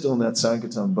would sit on that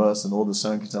Sankirtan bus, and all the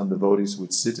Sankirtan devotees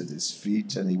would sit at his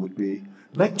feet, and he would be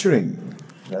lecturing.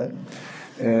 Right?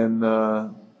 And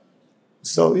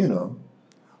so,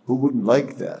 who wouldn't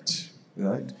like that?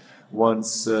 Right?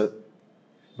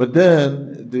 But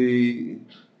then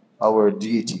our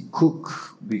deity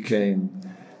cook became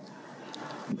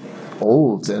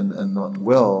old and not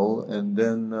well, and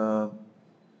then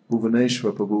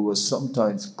Bhuvaneshwar Prabhu was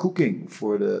sometimes cooking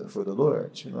for the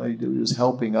Lord. He was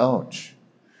helping out.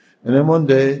 And then one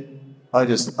day, I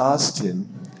just asked him,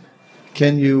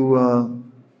 "Can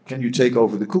you take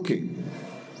over the cooking?"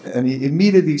 And he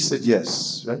immediately said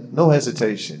yes, right? No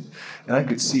hesitation. And I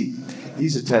could see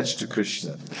he's attached to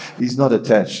Krishna. He's not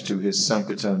attached to his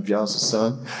Sankirtan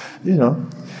Vyasa-san.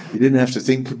 He didn't have to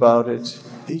think about it.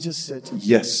 He just said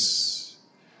yes.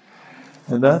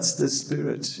 And that's the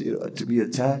spirit, to be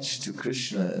attached to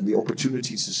Krishna and the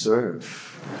opportunity to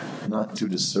serve, not to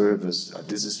the service.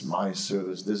 This is my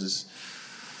service. This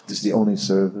is the only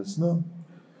service. No.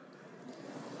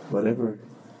 Whatever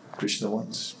Krishna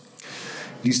wants.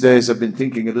 These days I've been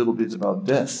thinking a little bit about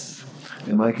death.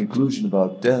 And my conclusion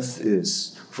about death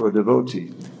is, for a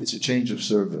devotee, it's a change of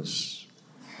service.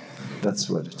 That's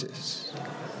what it is.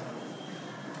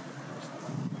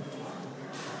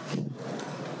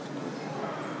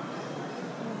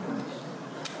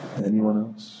 Anyone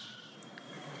else?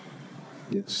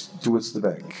 Yes, towards the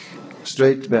back.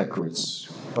 Straight backwards.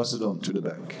 Pass it on to the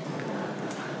back.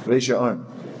 Raise your arm.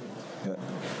 Yeah.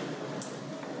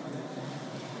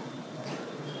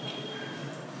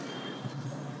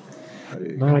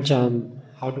 Maharaj,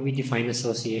 how do we define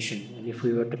association? And if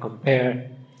we were to compare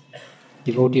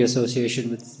devotee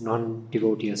association with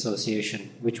non-devotee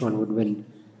association, which one would win?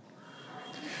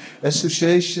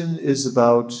 Association is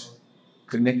about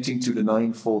connecting to the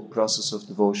ninefold process of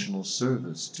devotional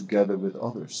service together with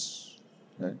others.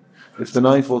 Right? If the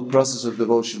ninefold process of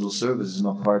devotional service is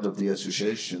not part of the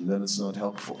association, then it's not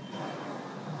helpful.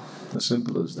 As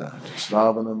simple as that.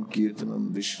 Sravanam,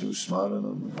 Kirtanam, Vishnu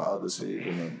Smaranam,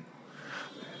 Padasevanam,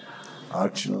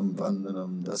 Archanam,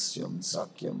 Vandanam, Dasyam,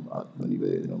 Sakyam,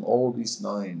 Atmanivedanam. All these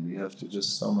 9, we have to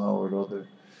just somehow or other,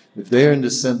 if they're in the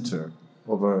center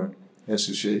of our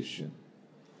association,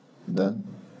 then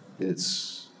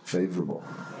it's favorable.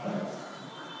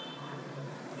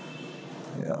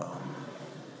 Yeah.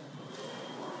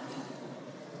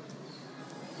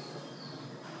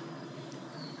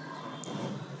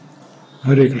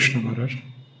 Hare Krishna Maharaj.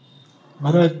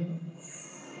 Maharaj,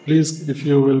 please, if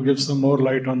you will give some more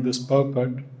light on this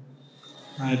purport.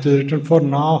 It is written, for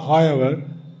now, however,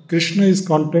 Krishna is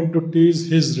content to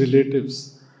tease his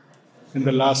relatives in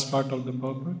the last part of the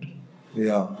purport.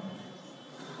 Yeah.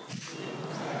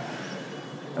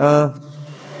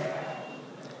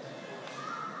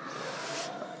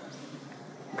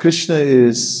 Krishna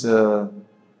is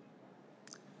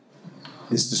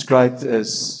described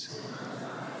as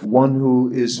one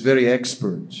who is very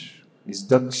expert. He's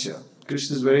daksha.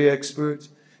 Krishna is very expert.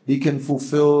 He can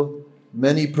fulfill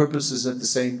many purposes at the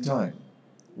same time.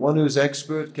 One who is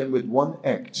expert can with one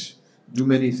act do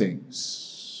many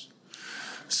things.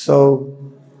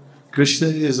 So Krishna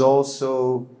is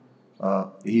also,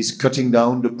 he's cutting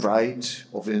down the pride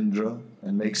of Indra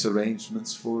and makes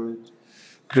arrangements for it.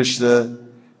 Krishna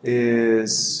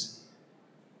is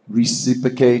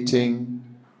reciprocating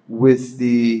with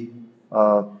the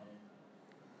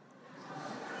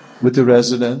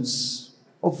residents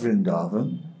of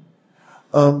Vrindavan.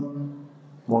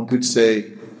 One could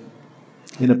say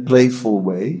in a playful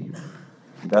way.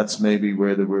 That's maybe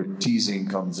where the word teasing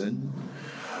comes in.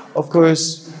 Of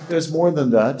course, there's more than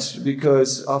that,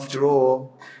 because after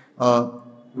all,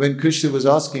 when Krishna was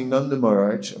asking Nanda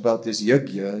Maharaj about this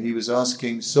yajna, he was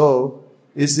asking, so,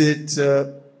 is it,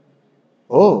 there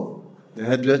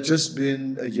had just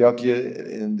been a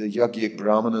yajna, and the yajna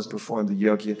brahmanas performed the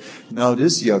yajna. Now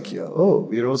this yajna,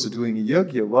 we're also doing a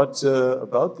yajna. What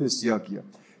about this yajna?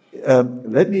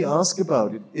 Let me ask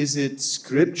about it. Is it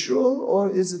scriptural, or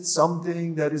is it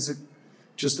something that is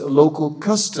just a local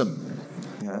custom?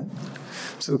 Yeah?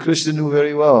 So Krishna knew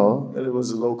very well that it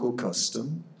was a local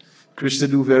custom. Krishna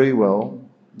knew very well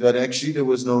that actually there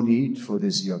was no need for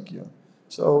this yajna.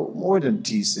 So more than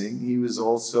teasing, he was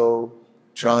also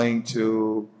trying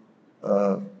to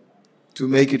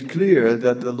make it clear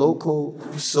that the local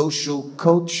social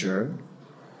culture,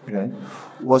 okay,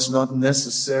 was not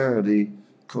necessarily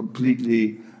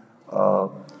completely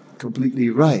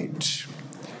right.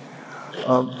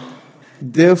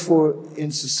 Therefore,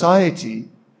 in society,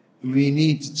 we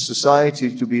need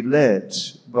society to be led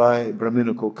by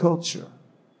Brahminical culture,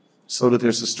 so that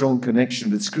there's a strong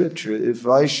connection with scripture. If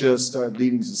Vaishya start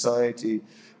leading society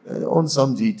on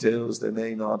some details, they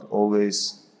may not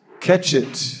always catch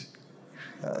it.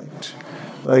 Right?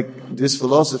 Like this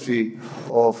philosophy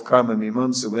of Karma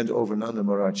Mimamsa went over Nanda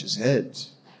Maharaj's head.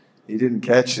 He didn't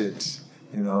catch it,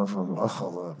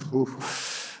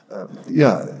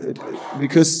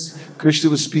 because Krishna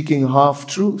was speaking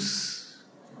half-truth.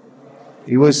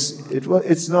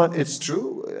 It's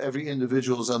true. Every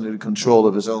individual is under the control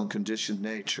of his own conditioned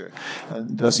nature,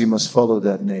 and thus he must follow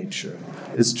that nature.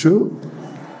 It's true,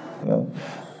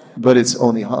 but it's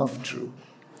only half true,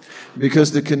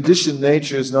 because the conditioned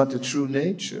nature is not the true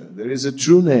nature. There is a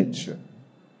true nature,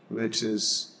 which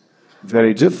is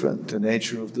very different. The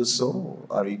nature of the soul,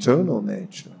 our eternal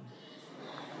nature,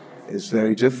 is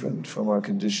very different from our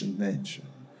conditioned nature.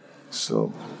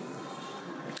 So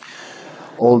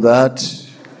all that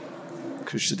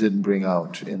Krishna didn't bring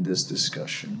out in this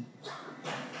discussion.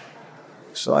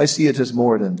 So I see it as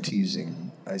more than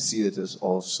teasing. I see it as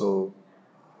also,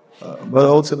 but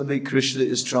ultimately Krishna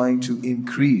is trying to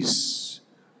increase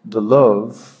the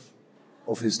love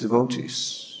of his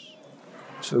devotees.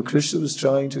 So Krishna was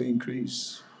trying to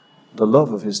increase the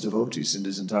love of his devotees in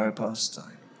this entire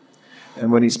pastime.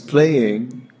 And when he's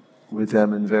playing with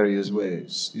them in various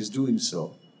ways, he's doing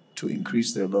so to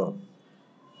increase their love.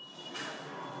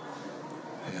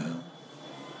 Yeah.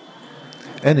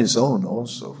 And his own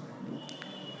also.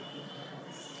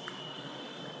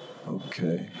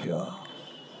 Okay, yeah.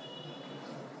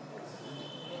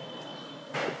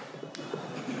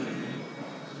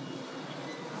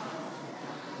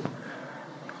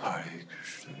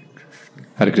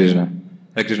 Hare Krishna.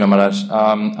 Hare Krishna Maharaj.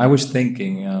 I was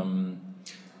thinking,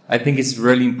 I think it's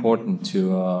really important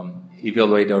to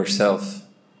evaluate ourselves,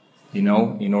 in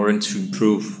order to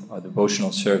improve our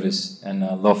devotional service and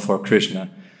love for Krishna.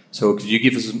 So could you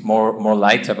give us more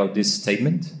light about this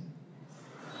statement?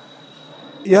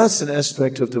 Yes, an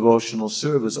aspect of devotional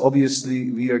service. Obviously,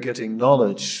 we are getting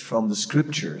knowledge from the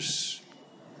scriptures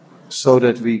so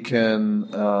that we can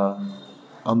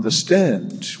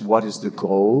understand what is the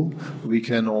goal. We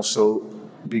can also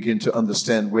begin to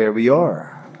understand where we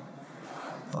are.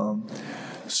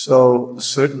 So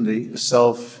certainly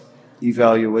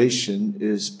self-evaluation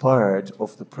is part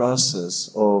of the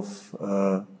process of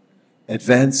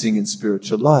advancing in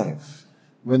spiritual life.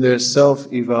 When there's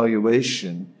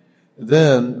self-evaluation,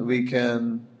 then we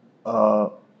can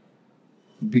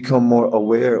become more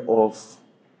aware of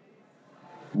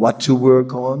what to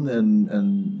work on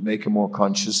and make a more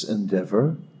conscious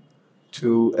endeavor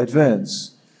to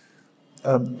advance.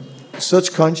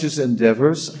 Such conscious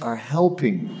endeavors are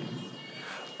helping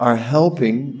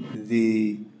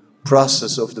the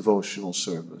process of devotional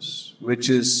service, which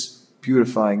is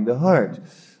purifying the heart.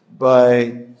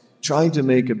 By trying to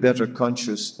make a better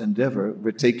conscious endeavor,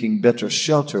 we're taking better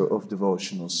shelter of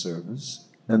devotional service,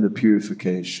 and the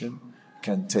purification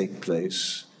can take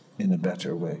place in a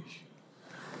better way.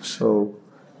 So,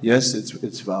 yes,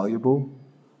 it's valuable.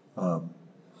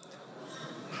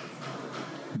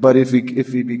 But if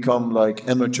we become like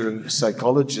amateur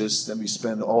psychologists and we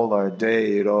spend all our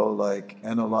day, like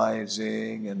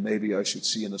analyzing, and maybe I should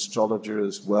see an astrologer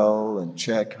as well and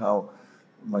check how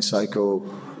my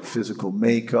psychophysical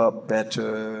makeup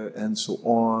better and so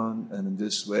on, and in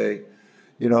this way,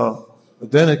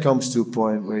 then it comes to a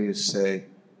point where you say,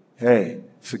 hey,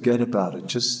 forget about it,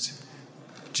 just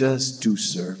do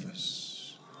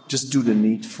service. Just do the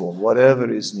needful,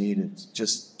 whatever is needed,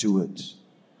 just do it.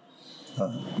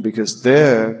 Because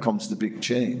there comes the big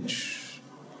change.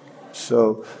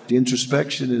 So the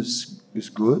introspection is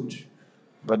good,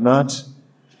 but not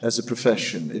as a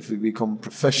profession. If we become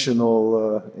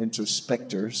professional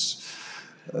introspectors,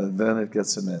 then it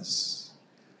gets a mess.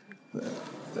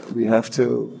 We have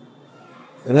to,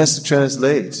 it has to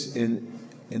translate in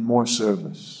more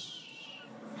service,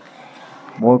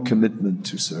 more commitment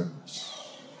to service.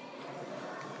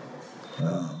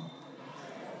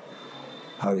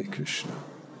 Hare Krishna.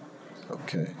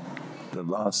 Okay, the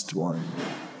last one.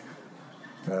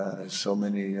 So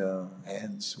many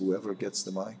hands, whoever gets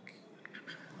the mic.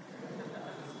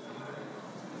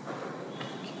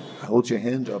 Hold your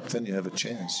hand up, then you have a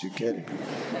chance, you get it.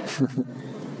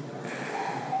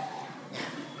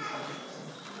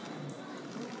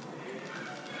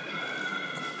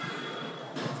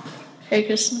 Hare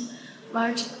Krishna.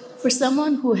 Marge, for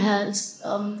someone who has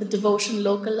the devotion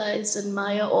localized and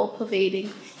Maya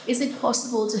all-pervading, is it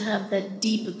possible to have that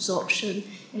deep absorption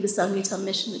in the Samhita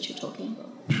mission that you're talking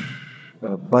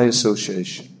about? By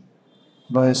association.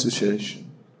 By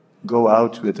association. Go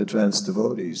out with advanced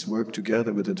devotees, work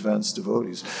together with advanced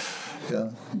devotees. Yeah.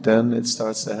 Then it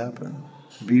starts to happen.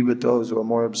 Be with those who are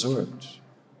more absorbed.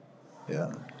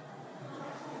 Yeah.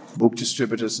 Book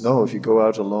distributors know if you go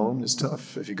out alone, it's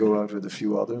tough. If you go out with a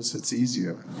few others, it's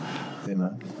easier.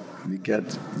 You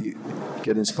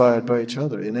get inspired by each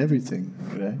other in everything.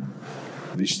 Right?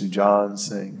 Vishnu Jan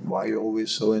saying, why are you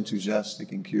always so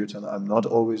enthusiastic in kirtan? I'm not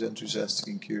always enthusiastic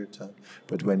in kirtan,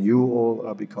 but when you all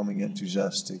are becoming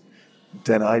enthusiastic,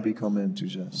 then I become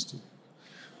enthusiastic.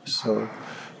 So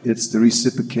it's the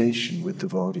reciprocation with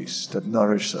devotees that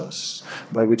nourish us,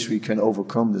 by which we can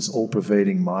overcome this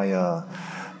all-pervading Maya,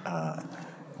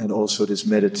 and also this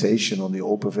meditation on the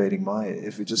all-pervading Maya.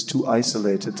 If we're just too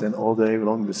isolated, then all day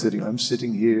long I'm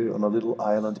sitting here on a little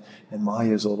island, and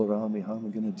Maya is all around me. How am I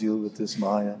going to deal with this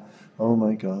Maya? Oh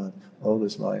my God, all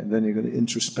this Maya. And then you're going to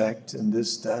introspect and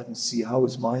this, that, and see how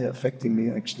is Maya affecting me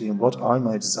actually, and what are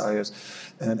my desires.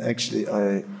 And actually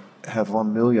I have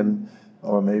 1 million,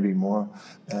 or maybe more,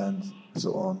 and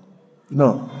so on.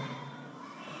 No.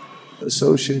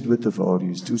 Associate with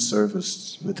devotees, do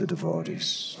service with the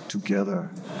devotees.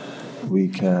 Together we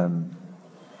can,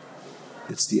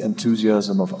 it's the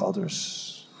enthusiasm of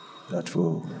others that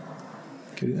will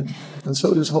get in. And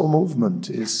so this whole movement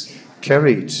is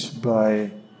carried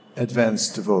by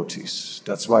advanced devotees.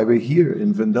 That's why we're here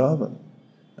in Vrindavan.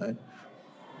 Right?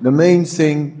 The main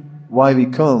thing why we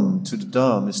come to the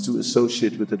Dham is to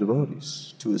associate with the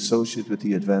devotees, to associate with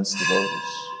the advanced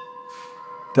devotees.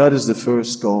 That is the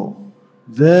first goal.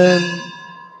 Then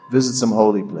visit some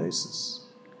holy places.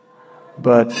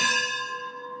 But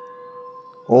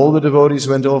all the devotees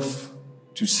went off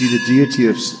to see the deity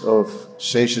of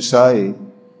Sheshasai,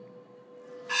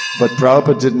 but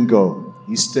Prabhupada didn't go.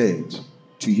 He stayed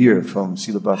to hear from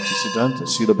Srila Bhaktisiddhanta.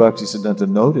 Srila Bhaktisiddhanta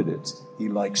noted it. He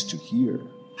likes to hear.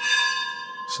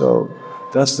 So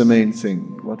that's the main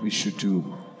thing, what we should do.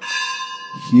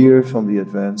 Hear from the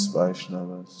advanced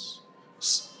Vaishnavas.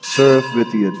 Serve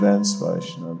with the advanced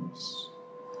Vaishnavas.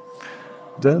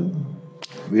 Then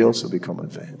we also become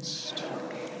advanced.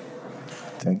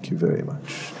 Thank you very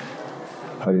much.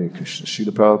 Hare Krishna.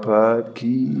 Srila Prabhupada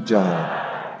ki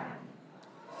jai.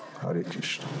 Hare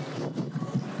Krishna.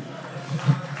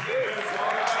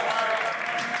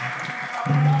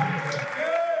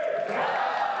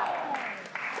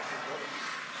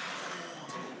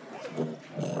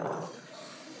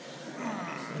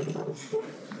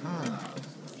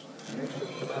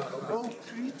 Oh,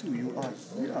 3-2, you are.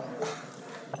 Yeah.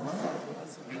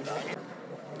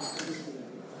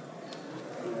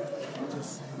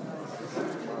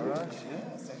 Maharaj,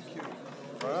 yeah, thank you.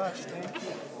 Maharaj, thank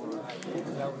you.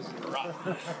 That was the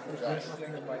best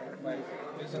thing of my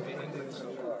visit to India so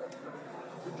far.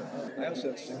 I also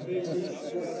have 6 weeks. We did.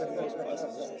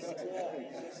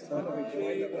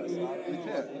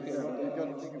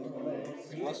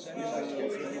 I'll send you my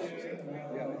schedule.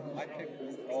 Yeah, I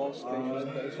picked all spacious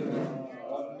places,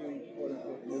 all new,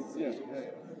 quote-unquote, new. Yes,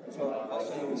 so I'll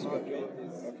send you the schedule.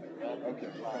 Okay,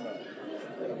 come on.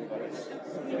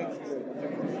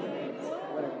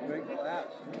 What a great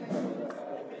class.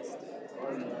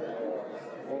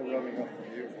 All rubbing up from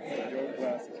you.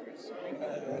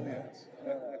 Brilliant.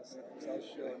 Yes, I'm so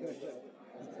sure.